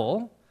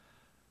level,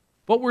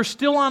 but we're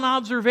still on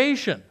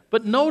observation.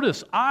 But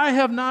notice, I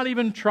have not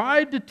even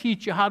tried to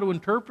teach you how to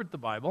interpret the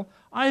Bible.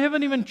 I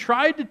haven't even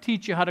tried to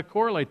teach you how to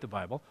correlate the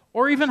Bible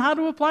or even how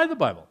to apply the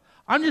Bible.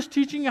 I'm just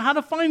teaching you how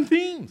to find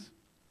themes.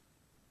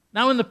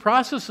 Now, in the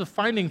process of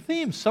finding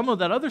themes, some of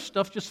that other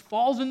stuff just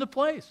falls into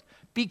place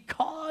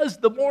because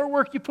the more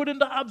work you put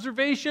into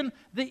observation,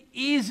 the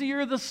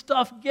easier the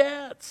stuff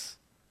gets.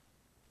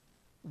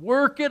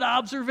 Work at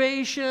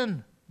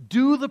observation.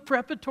 Do the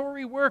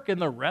preparatory work, and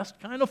the rest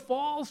kind of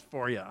falls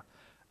for you.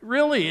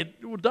 Really,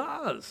 it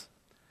does.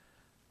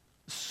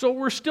 So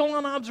we're still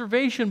on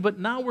observation, but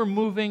now we're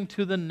moving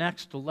to the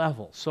next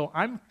level. So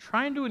I'm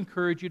trying to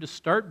encourage you to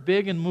start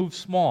big and move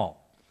small.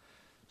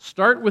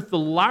 Start with the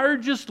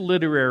largest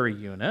literary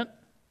unit,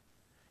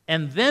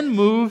 and then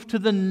move to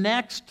the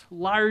next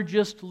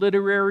largest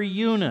literary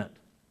unit.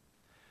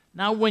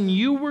 Now, when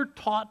you were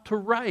taught to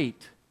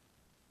write,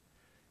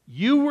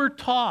 you were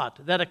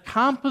taught that a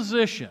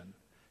composition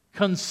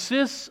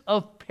consists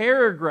of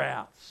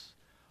paragraphs,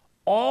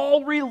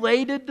 all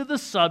related to the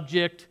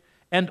subject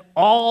and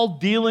all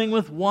dealing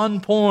with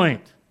one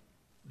point.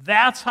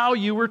 That's how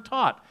you were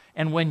taught.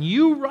 And when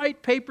you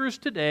write papers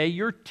today,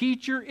 your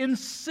teacher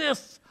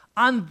insists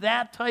on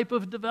that type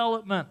of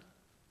development.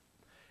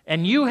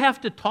 And you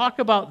have to talk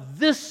about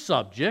this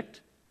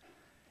subject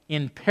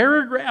in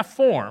paragraph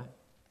form,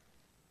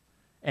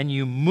 and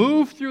you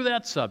move through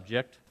that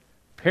subject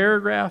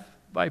paragraph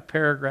by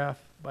paragraph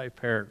by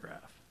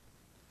paragraph.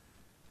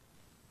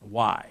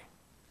 Why?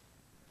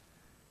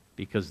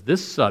 Because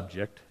this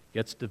subject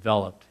gets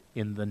developed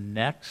in the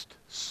next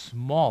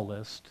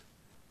smallest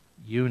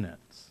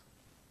units,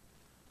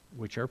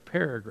 which are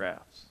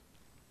paragraphs.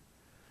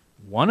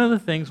 One of the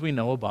things we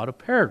know about a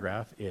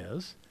paragraph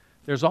is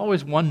there's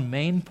always one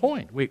main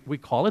point. We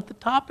call it the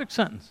topic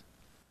sentence.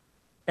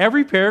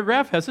 Every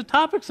paragraph has a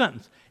topic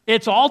sentence.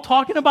 It's all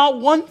talking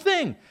about one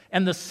thing,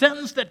 and the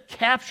sentence that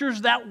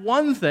captures that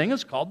one thing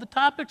is called the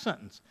topic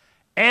sentence.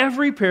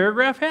 Every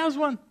paragraph has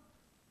one,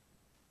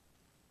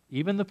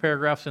 even the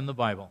paragraphs in the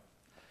Bible.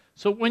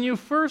 So when you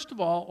first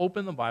of all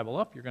open the Bible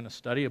up, you're going to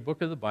study a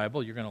book of the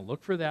Bible, you're going to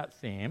look for that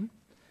theme,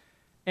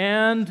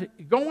 and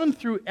going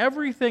through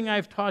everything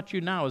I've taught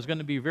you now is going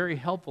to be very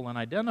helpful in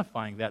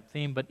identifying that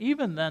theme, but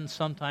even then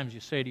sometimes you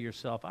say to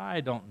yourself,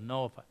 I don't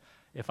know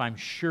if I'm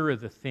sure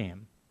of the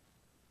theme.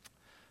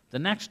 The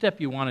next step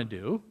you want to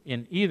do,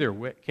 in either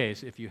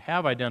case, if you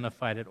have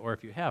identified it or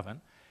if you haven't,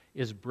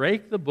 is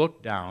break the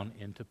book down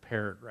into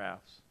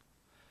paragraphs.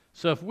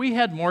 So if we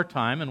had more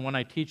time, and when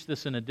I teach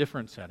this in a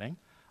different setting,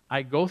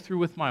 I go through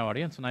with my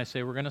audience and I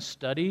say, we're going to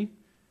study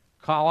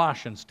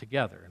Colossians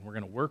together, and we're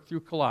going to work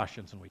through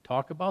Colossians, and we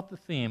talk about the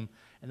theme,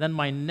 and then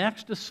my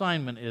next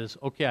assignment is,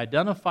 okay,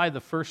 identify the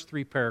first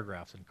 3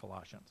 paragraphs in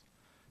Colossians.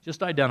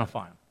 Just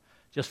identify them.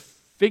 Just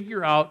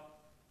figure out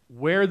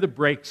where the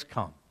breaks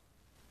come.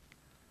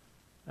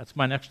 That's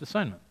my next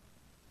assignment.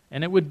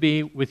 And it would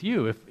be with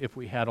you if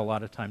we had a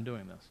lot of time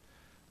doing this.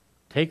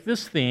 Take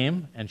this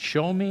theme and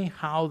show me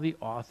how the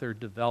author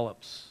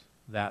develops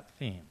that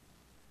theme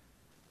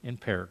in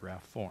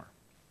paragraph form.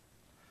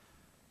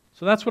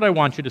 So that's what I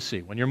want you to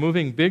see. When you're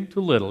moving big to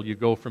little, you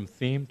go from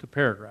theme to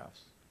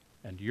paragraphs.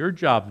 And your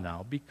job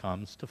now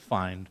becomes to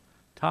find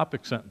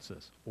topic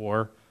sentences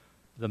or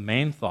the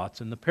main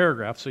thoughts in the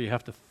paragraph, so you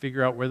have to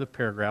figure out where the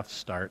paragraphs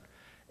start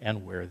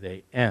and where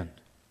they end.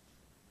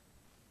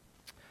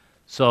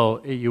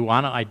 So you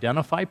want to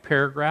identify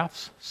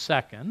paragraphs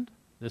second.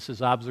 This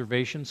is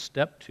observation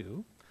step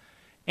 2.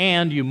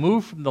 And you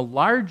move from the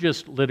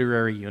largest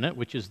literary unit,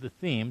 which is the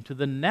theme, to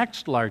the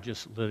next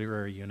largest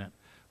literary unit,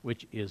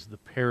 which is the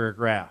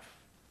paragraph.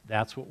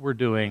 That's what we're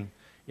doing.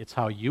 It's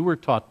how you were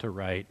taught to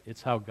write.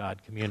 It's how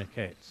God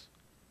communicates.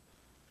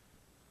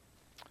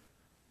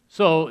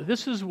 So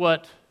this is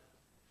what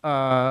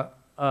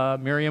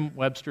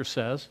Merriam-Webster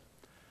says.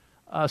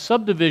 A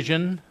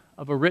subdivision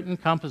of a written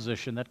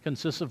composition that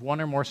consists of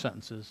one or more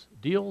sentences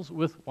deals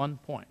with one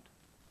point.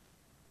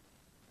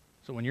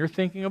 So when you're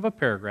thinking of a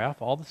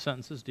paragraph, all the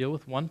sentences deal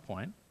with one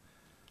point,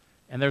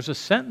 and there's a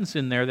sentence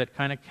in there that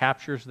kind of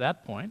captures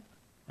that point,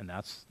 and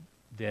that's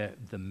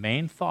the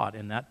main thought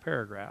in that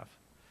paragraph.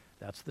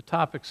 That's the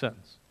topic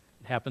sentence.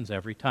 It happens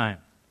every time.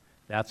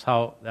 That's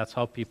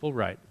how people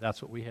write.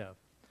 That's what we have.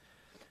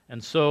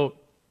 And so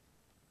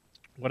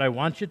what I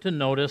want you to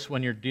notice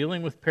when you're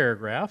dealing with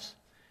paragraphs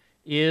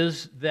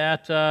is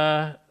that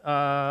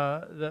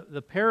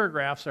the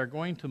paragraphs are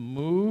going to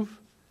move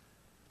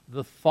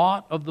the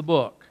thought of the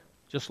book.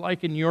 Just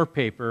like in your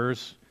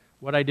papers,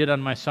 what I did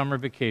on my summer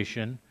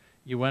vacation,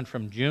 you went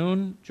from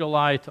June,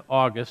 July to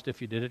August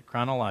if you did it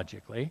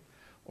chronologically,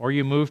 or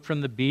you moved from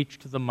the beach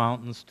to the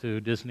mountains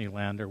to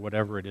Disneyland or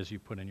whatever it is you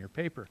put in your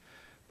paper.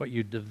 but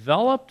you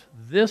developed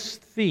this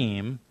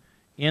theme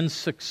in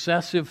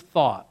successive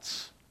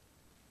thoughts.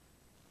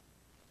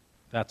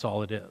 That's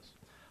all it is.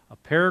 A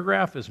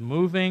paragraph is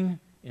moving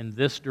in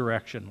this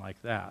direction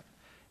like that,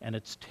 and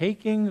it's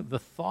taking the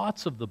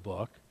thoughts of the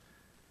book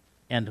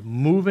and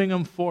moving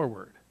them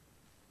forward.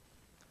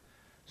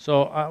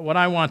 So what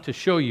I want to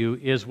show you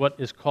is what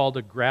is called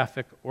a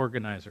graphic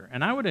organizer.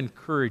 And I would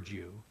encourage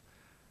you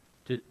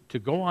to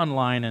go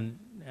online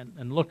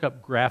and look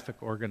up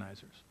graphic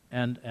organizers.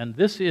 And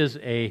this is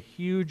a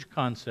huge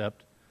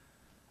concept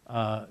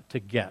to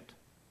get.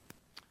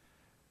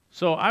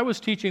 So I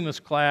was teaching this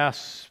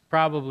class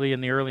probably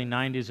in the early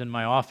 90s in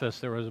my office.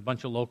 There was a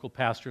bunch of local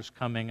pastors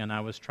coming, and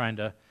I was trying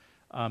to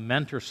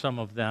mentor some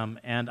of them.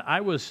 And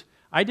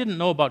I didn't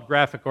know about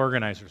graphic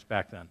organizers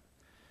back then.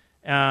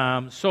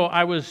 So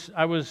I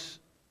was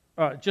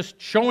just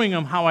showing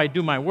them how I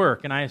do my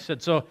work, and I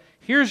said, so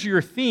here's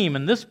your theme,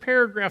 and this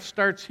paragraph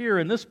starts here,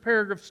 and this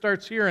paragraph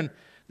starts here, and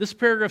this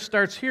paragraph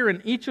starts here,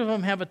 and each of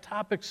them have a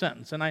topic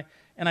sentence. And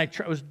I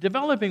was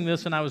developing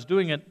this, and I was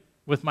doing it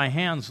with my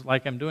hands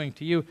like I'm doing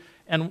to you,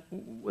 and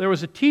there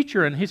was a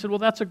teacher, and he said, well,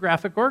 that's a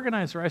graphic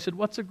organizer. I said,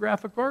 what's a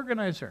graphic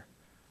organizer?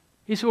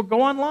 He said, well,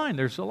 go online.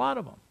 There's a lot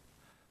of them.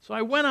 So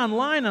I went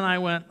online, and I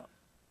went,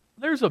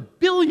 there's a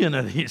billion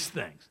of these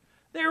things.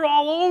 They're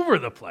all over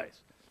the place.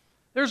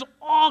 There's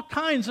all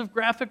kinds of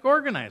graphic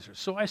organizers.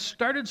 So I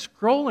started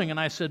scrolling, and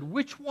I said,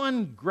 which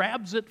one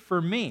grabs it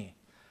for me?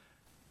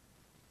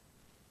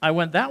 I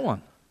went, that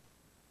one.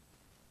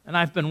 And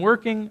I've been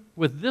working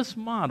with this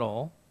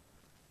model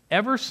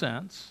ever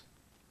since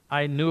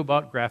I knew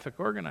about graphic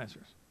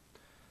organizers.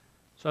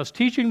 So I was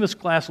teaching this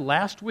class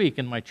last week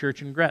in my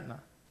church in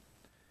Gretna.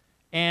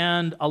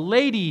 And a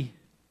lady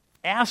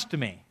asked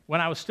me,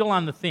 when I was still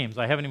on the themes,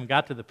 I haven't even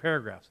got to the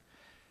paragraphs,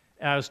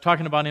 I was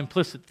talking about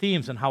implicit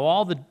themes and how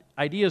all the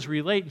ideas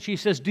relate, and she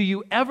says, do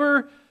you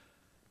ever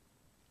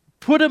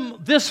put them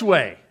this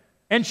way?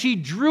 And she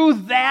drew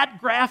that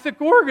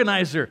graphic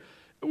organizer.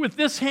 With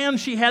this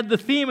hand, she had the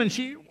theme, and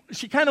she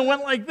kind of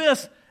went like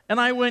this, and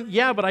I went,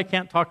 yeah, but I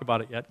can't talk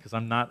about it yet because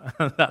I'm not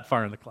that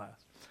far in the class.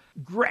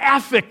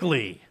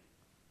 Graphically,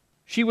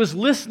 she was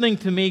listening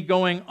to me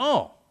going,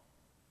 oh,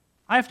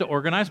 I have to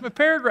organize my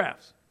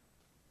paragraphs,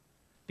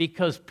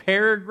 because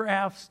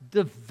paragraphs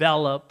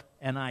develop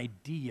an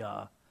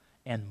idea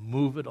and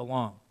move it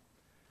along.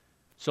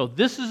 So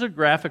this is a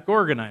graphic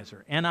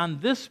organizer. And on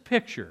this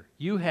picture,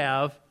 you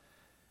have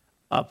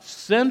a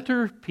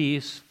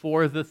centerpiece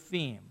for the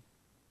theme.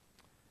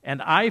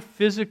 And I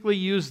physically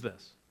use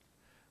this.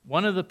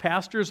 One of the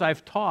pastors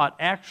I've taught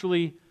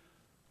actually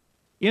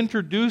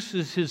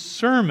introduces his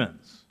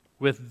sermons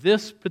with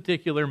this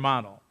particular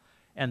model.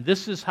 And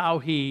this is how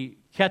he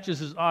catches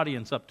his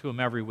audience up to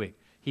him every week.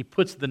 He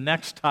puts the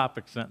next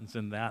topic sentence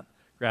in that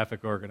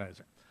graphic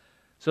organizer.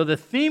 So the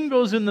theme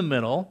goes in the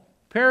middle.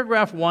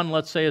 Paragraph 1,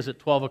 let's say, is at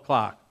 12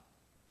 o'clock.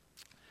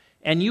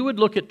 And you would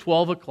look at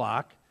 12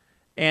 o'clock,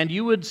 and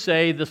you would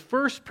say the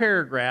first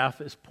paragraph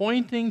is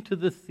pointing to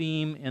the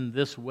theme in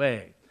this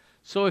way.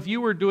 So if you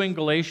were doing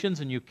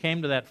Galatians and you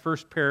came to that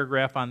first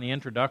paragraph on the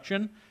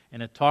introduction,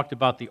 and it talked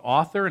about the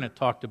author and it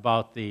talked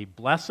about the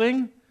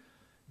blessing,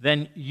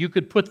 then you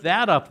could put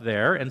that up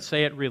there and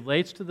say it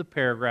relates to the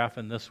paragraph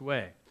in this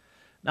way.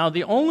 Now,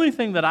 the only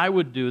thing that I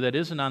would do that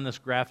isn't on this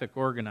graphic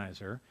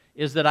organizer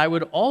is that I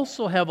would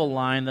also have a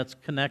line that's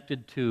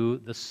connected to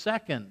the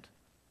second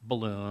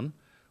balloon,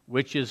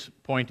 which is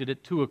pointed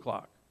at 2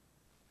 o'clock.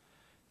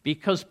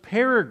 Because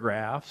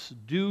paragraphs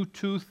do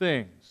two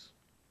things.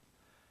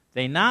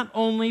 They not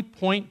only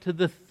point to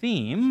the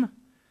theme,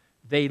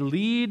 they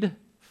lead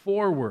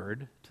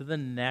forward to the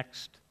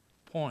next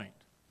point.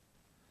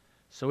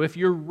 So if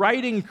you're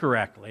writing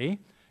correctly,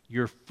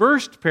 your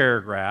first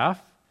paragraph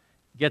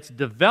gets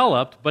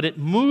developed, but it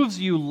moves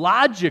you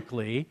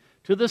logically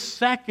to the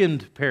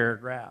second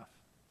paragraph.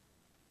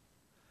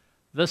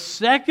 The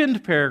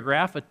second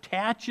paragraph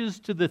attaches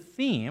to the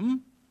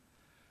theme,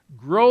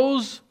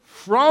 grows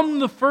from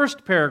the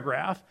first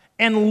paragraph,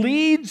 and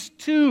leads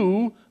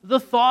to the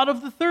thought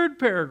of the third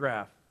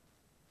paragraph.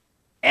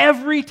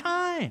 Every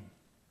time.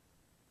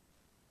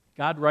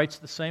 God writes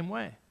the same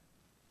way.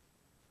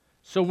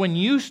 So when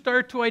you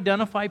start to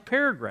identify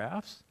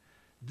paragraphs,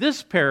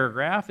 this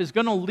paragraph is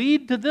going to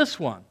lead to this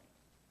one.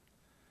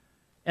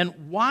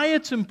 And why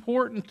it's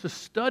important to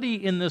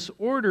study in this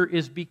order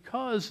is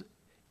because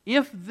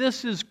if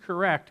this is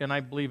correct, and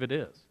I believe it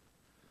is,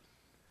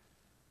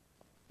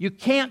 you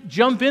can't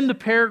jump into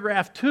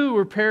paragraph 2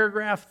 or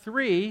paragraph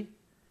 3.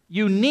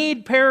 You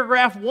need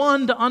paragraph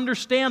 1 to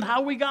understand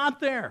how we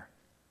got there.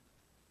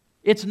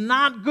 It's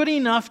not good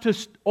enough to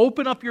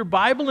open up your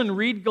Bible and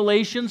read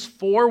Galatians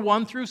 4,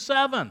 1 through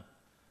 7,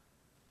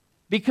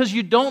 because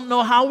you don't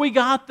know how we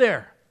got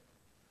there.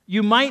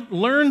 You might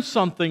learn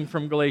something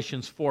from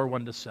Galatians 4,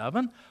 1 to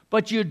 7,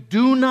 but you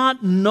do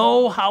not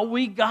know how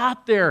we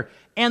got there,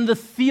 and the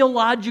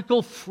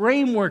theological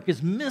framework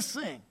is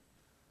missing.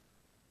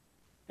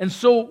 And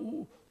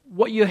so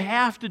what you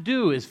have to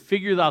do is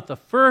figure out the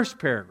first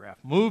paragraph,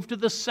 move to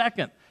the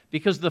second,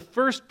 because the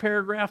first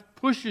paragraph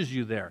pushes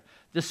you there.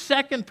 The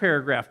second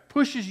paragraph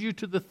pushes you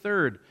to the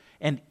third,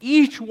 and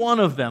each one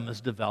of them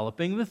is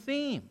developing the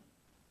theme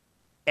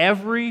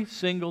every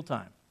single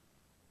time.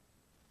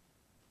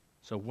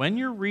 So when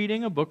you're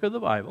reading a book of the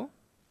Bible,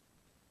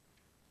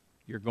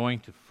 you're going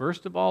to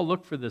first of all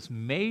look for this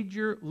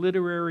major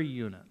literary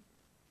unit.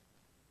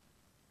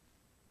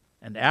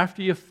 And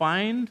after you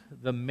find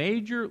the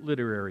major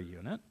literary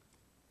unit,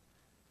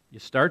 you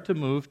start to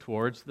move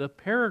towards the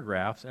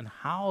paragraphs and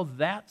how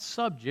that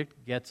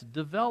subject gets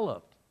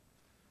developed.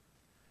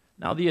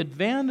 Now, the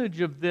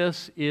advantage of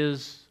this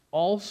is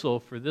also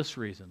for this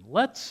reason.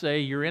 Let's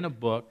say you're in a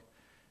book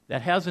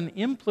that has an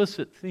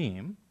implicit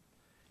theme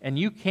and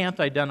you can't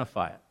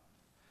identify it.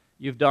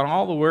 You've done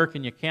all the work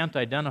and you can't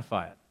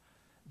identify it.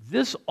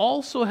 This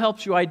also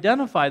helps you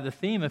identify the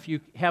theme if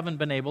you haven't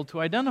been able to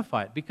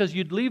identify it, because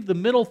you'd leave the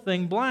middle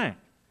thing blank.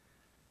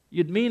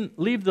 You'd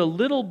leave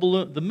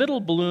the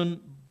middle balloon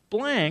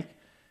blank,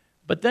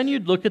 but then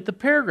you'd look at the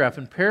paragraph,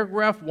 and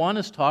paragraph 1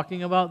 is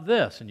talking about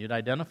this, and you'd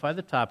identify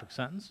the topic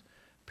sentence.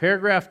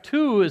 Paragraph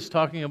 2 is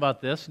talking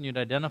about this, and you'd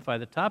identify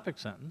the topic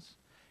sentence.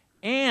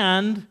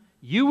 And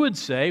you would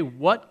say,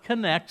 what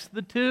connects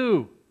the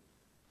two?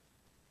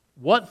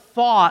 What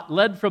thought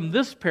led from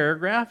this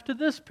paragraph to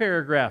this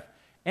paragraph?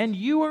 And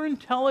you are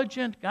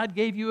intelligent. God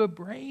gave you a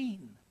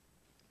brain.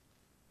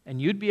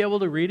 And you'd be able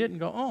to read it and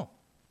go, oh,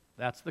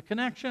 that's the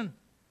connection.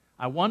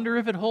 I wonder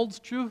if it holds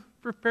true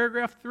for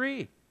paragraph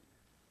 3.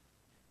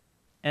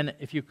 And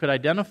if you could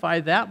identify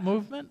that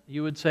movement,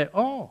 you would say,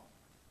 oh,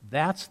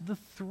 that's the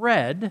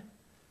thread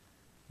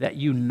that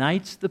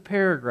unites the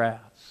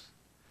paragraphs.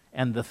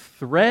 And the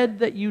thread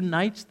that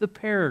unites the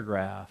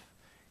paragraph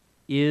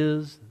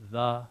is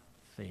the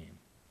theme.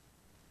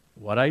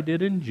 What I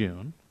did in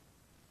June,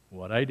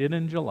 what I did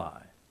in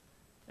July,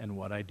 and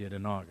what I did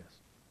in August.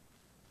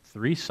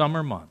 3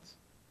 summer months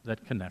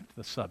that connect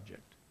the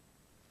subject.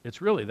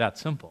 It's really that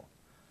simple.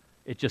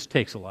 It just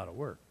takes a lot of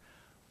work.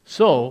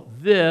 So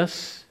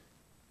this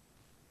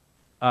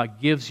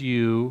gives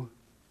you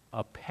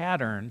a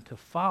pattern to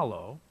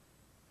follow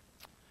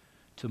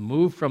to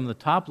move from the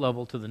top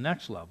level to the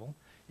next level.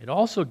 It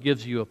also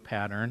gives you a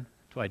pattern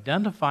to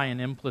identify an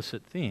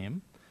implicit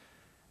theme.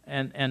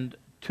 And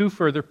 2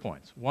 further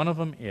points. One of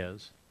them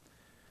is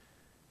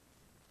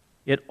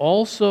it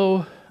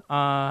also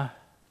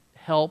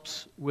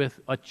helps with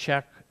a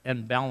check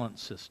and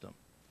balance system.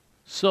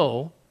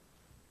 So,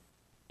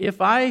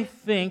 if I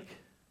think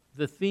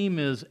the theme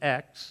is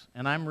X,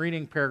 and I'm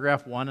reading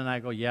paragraph 1, and I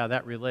go, yeah,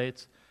 that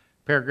relates,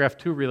 paragraph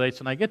 2 relates,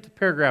 and I get to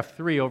paragraph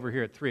 3 over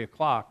here at 3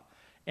 o'clock,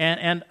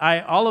 and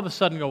I all of a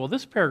sudden go, well,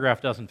 this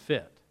paragraph doesn't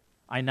fit.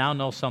 I now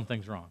know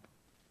something's wrong,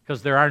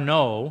 because there are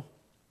no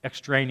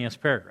extraneous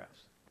paragraphs.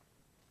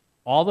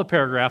 All the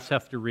paragraphs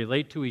have to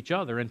relate to each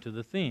other and to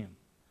the theme.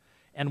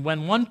 And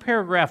when one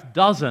paragraph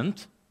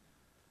doesn't,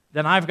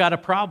 then I've got a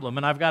problem,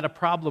 and I've got a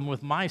problem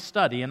with my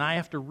study, and I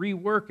have to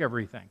rework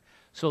everything.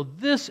 So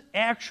this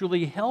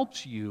actually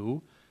helps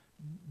you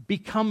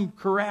become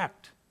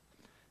correct.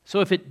 So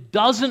if it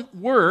doesn't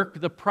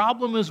work, the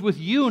problem is with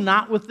you,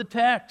 not with the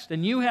text.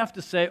 And you have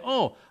to say,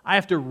 oh, I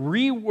have to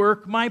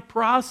rework my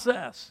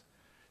process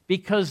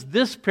because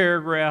this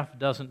paragraph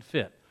doesn't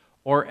fit.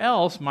 Or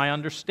else my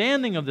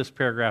understanding of this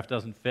paragraph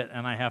doesn't fit,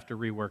 and I have to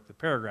rework the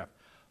paragraph.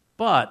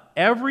 But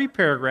every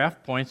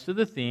paragraph points to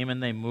the theme,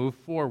 and they move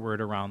forward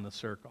around the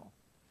circle.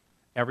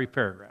 Every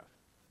paragraph.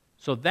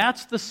 So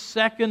that's the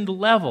second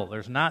level.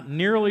 There's not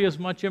nearly as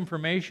much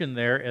information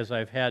there as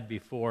I've had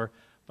before,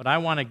 but I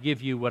want to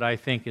give you what I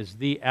think is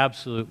the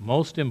absolute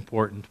most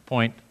important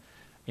point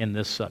in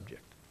this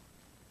subject.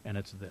 And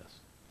it's this.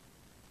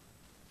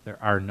 There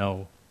are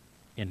no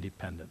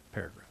independent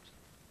paragraphs.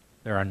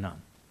 There are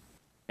none.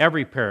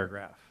 Every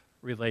paragraph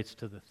relates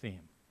to the theme.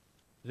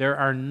 There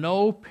are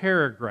no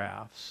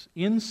paragraphs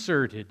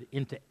inserted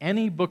into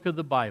any book of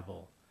the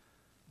Bible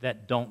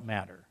that don't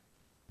matter.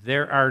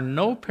 There are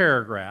no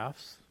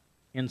paragraphs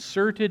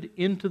inserted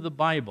into the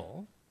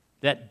Bible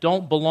that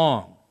don't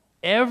belong.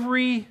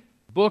 Every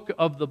book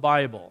of the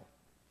Bible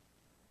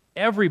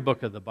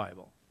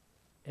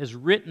is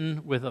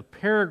written with a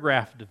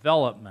paragraph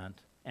development,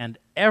 and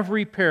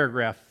every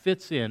paragraph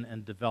fits in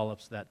and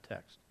develops that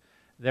text.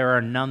 There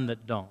are none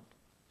that don't.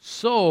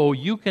 So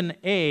you can,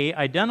 A,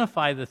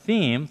 identify the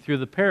theme through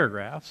the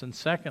paragraphs, and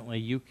secondly,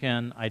 you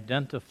can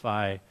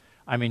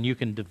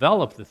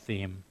develop the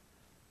theme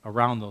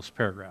around those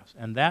paragraphs.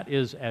 And that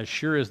is as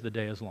sure as the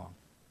day is long.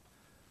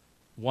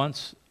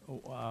 Once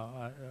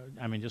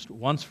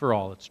for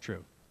all, it's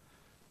true.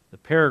 The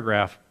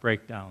paragraph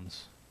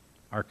breakdowns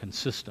are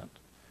consistent.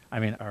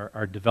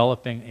 Are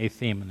developing a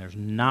theme, and there's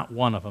not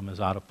one of them is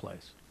out of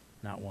place.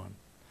 Not one.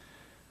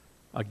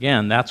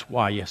 Again, that's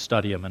why you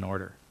study them in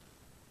order.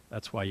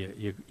 That's why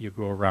you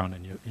go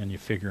around and you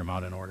figure them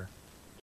out in order.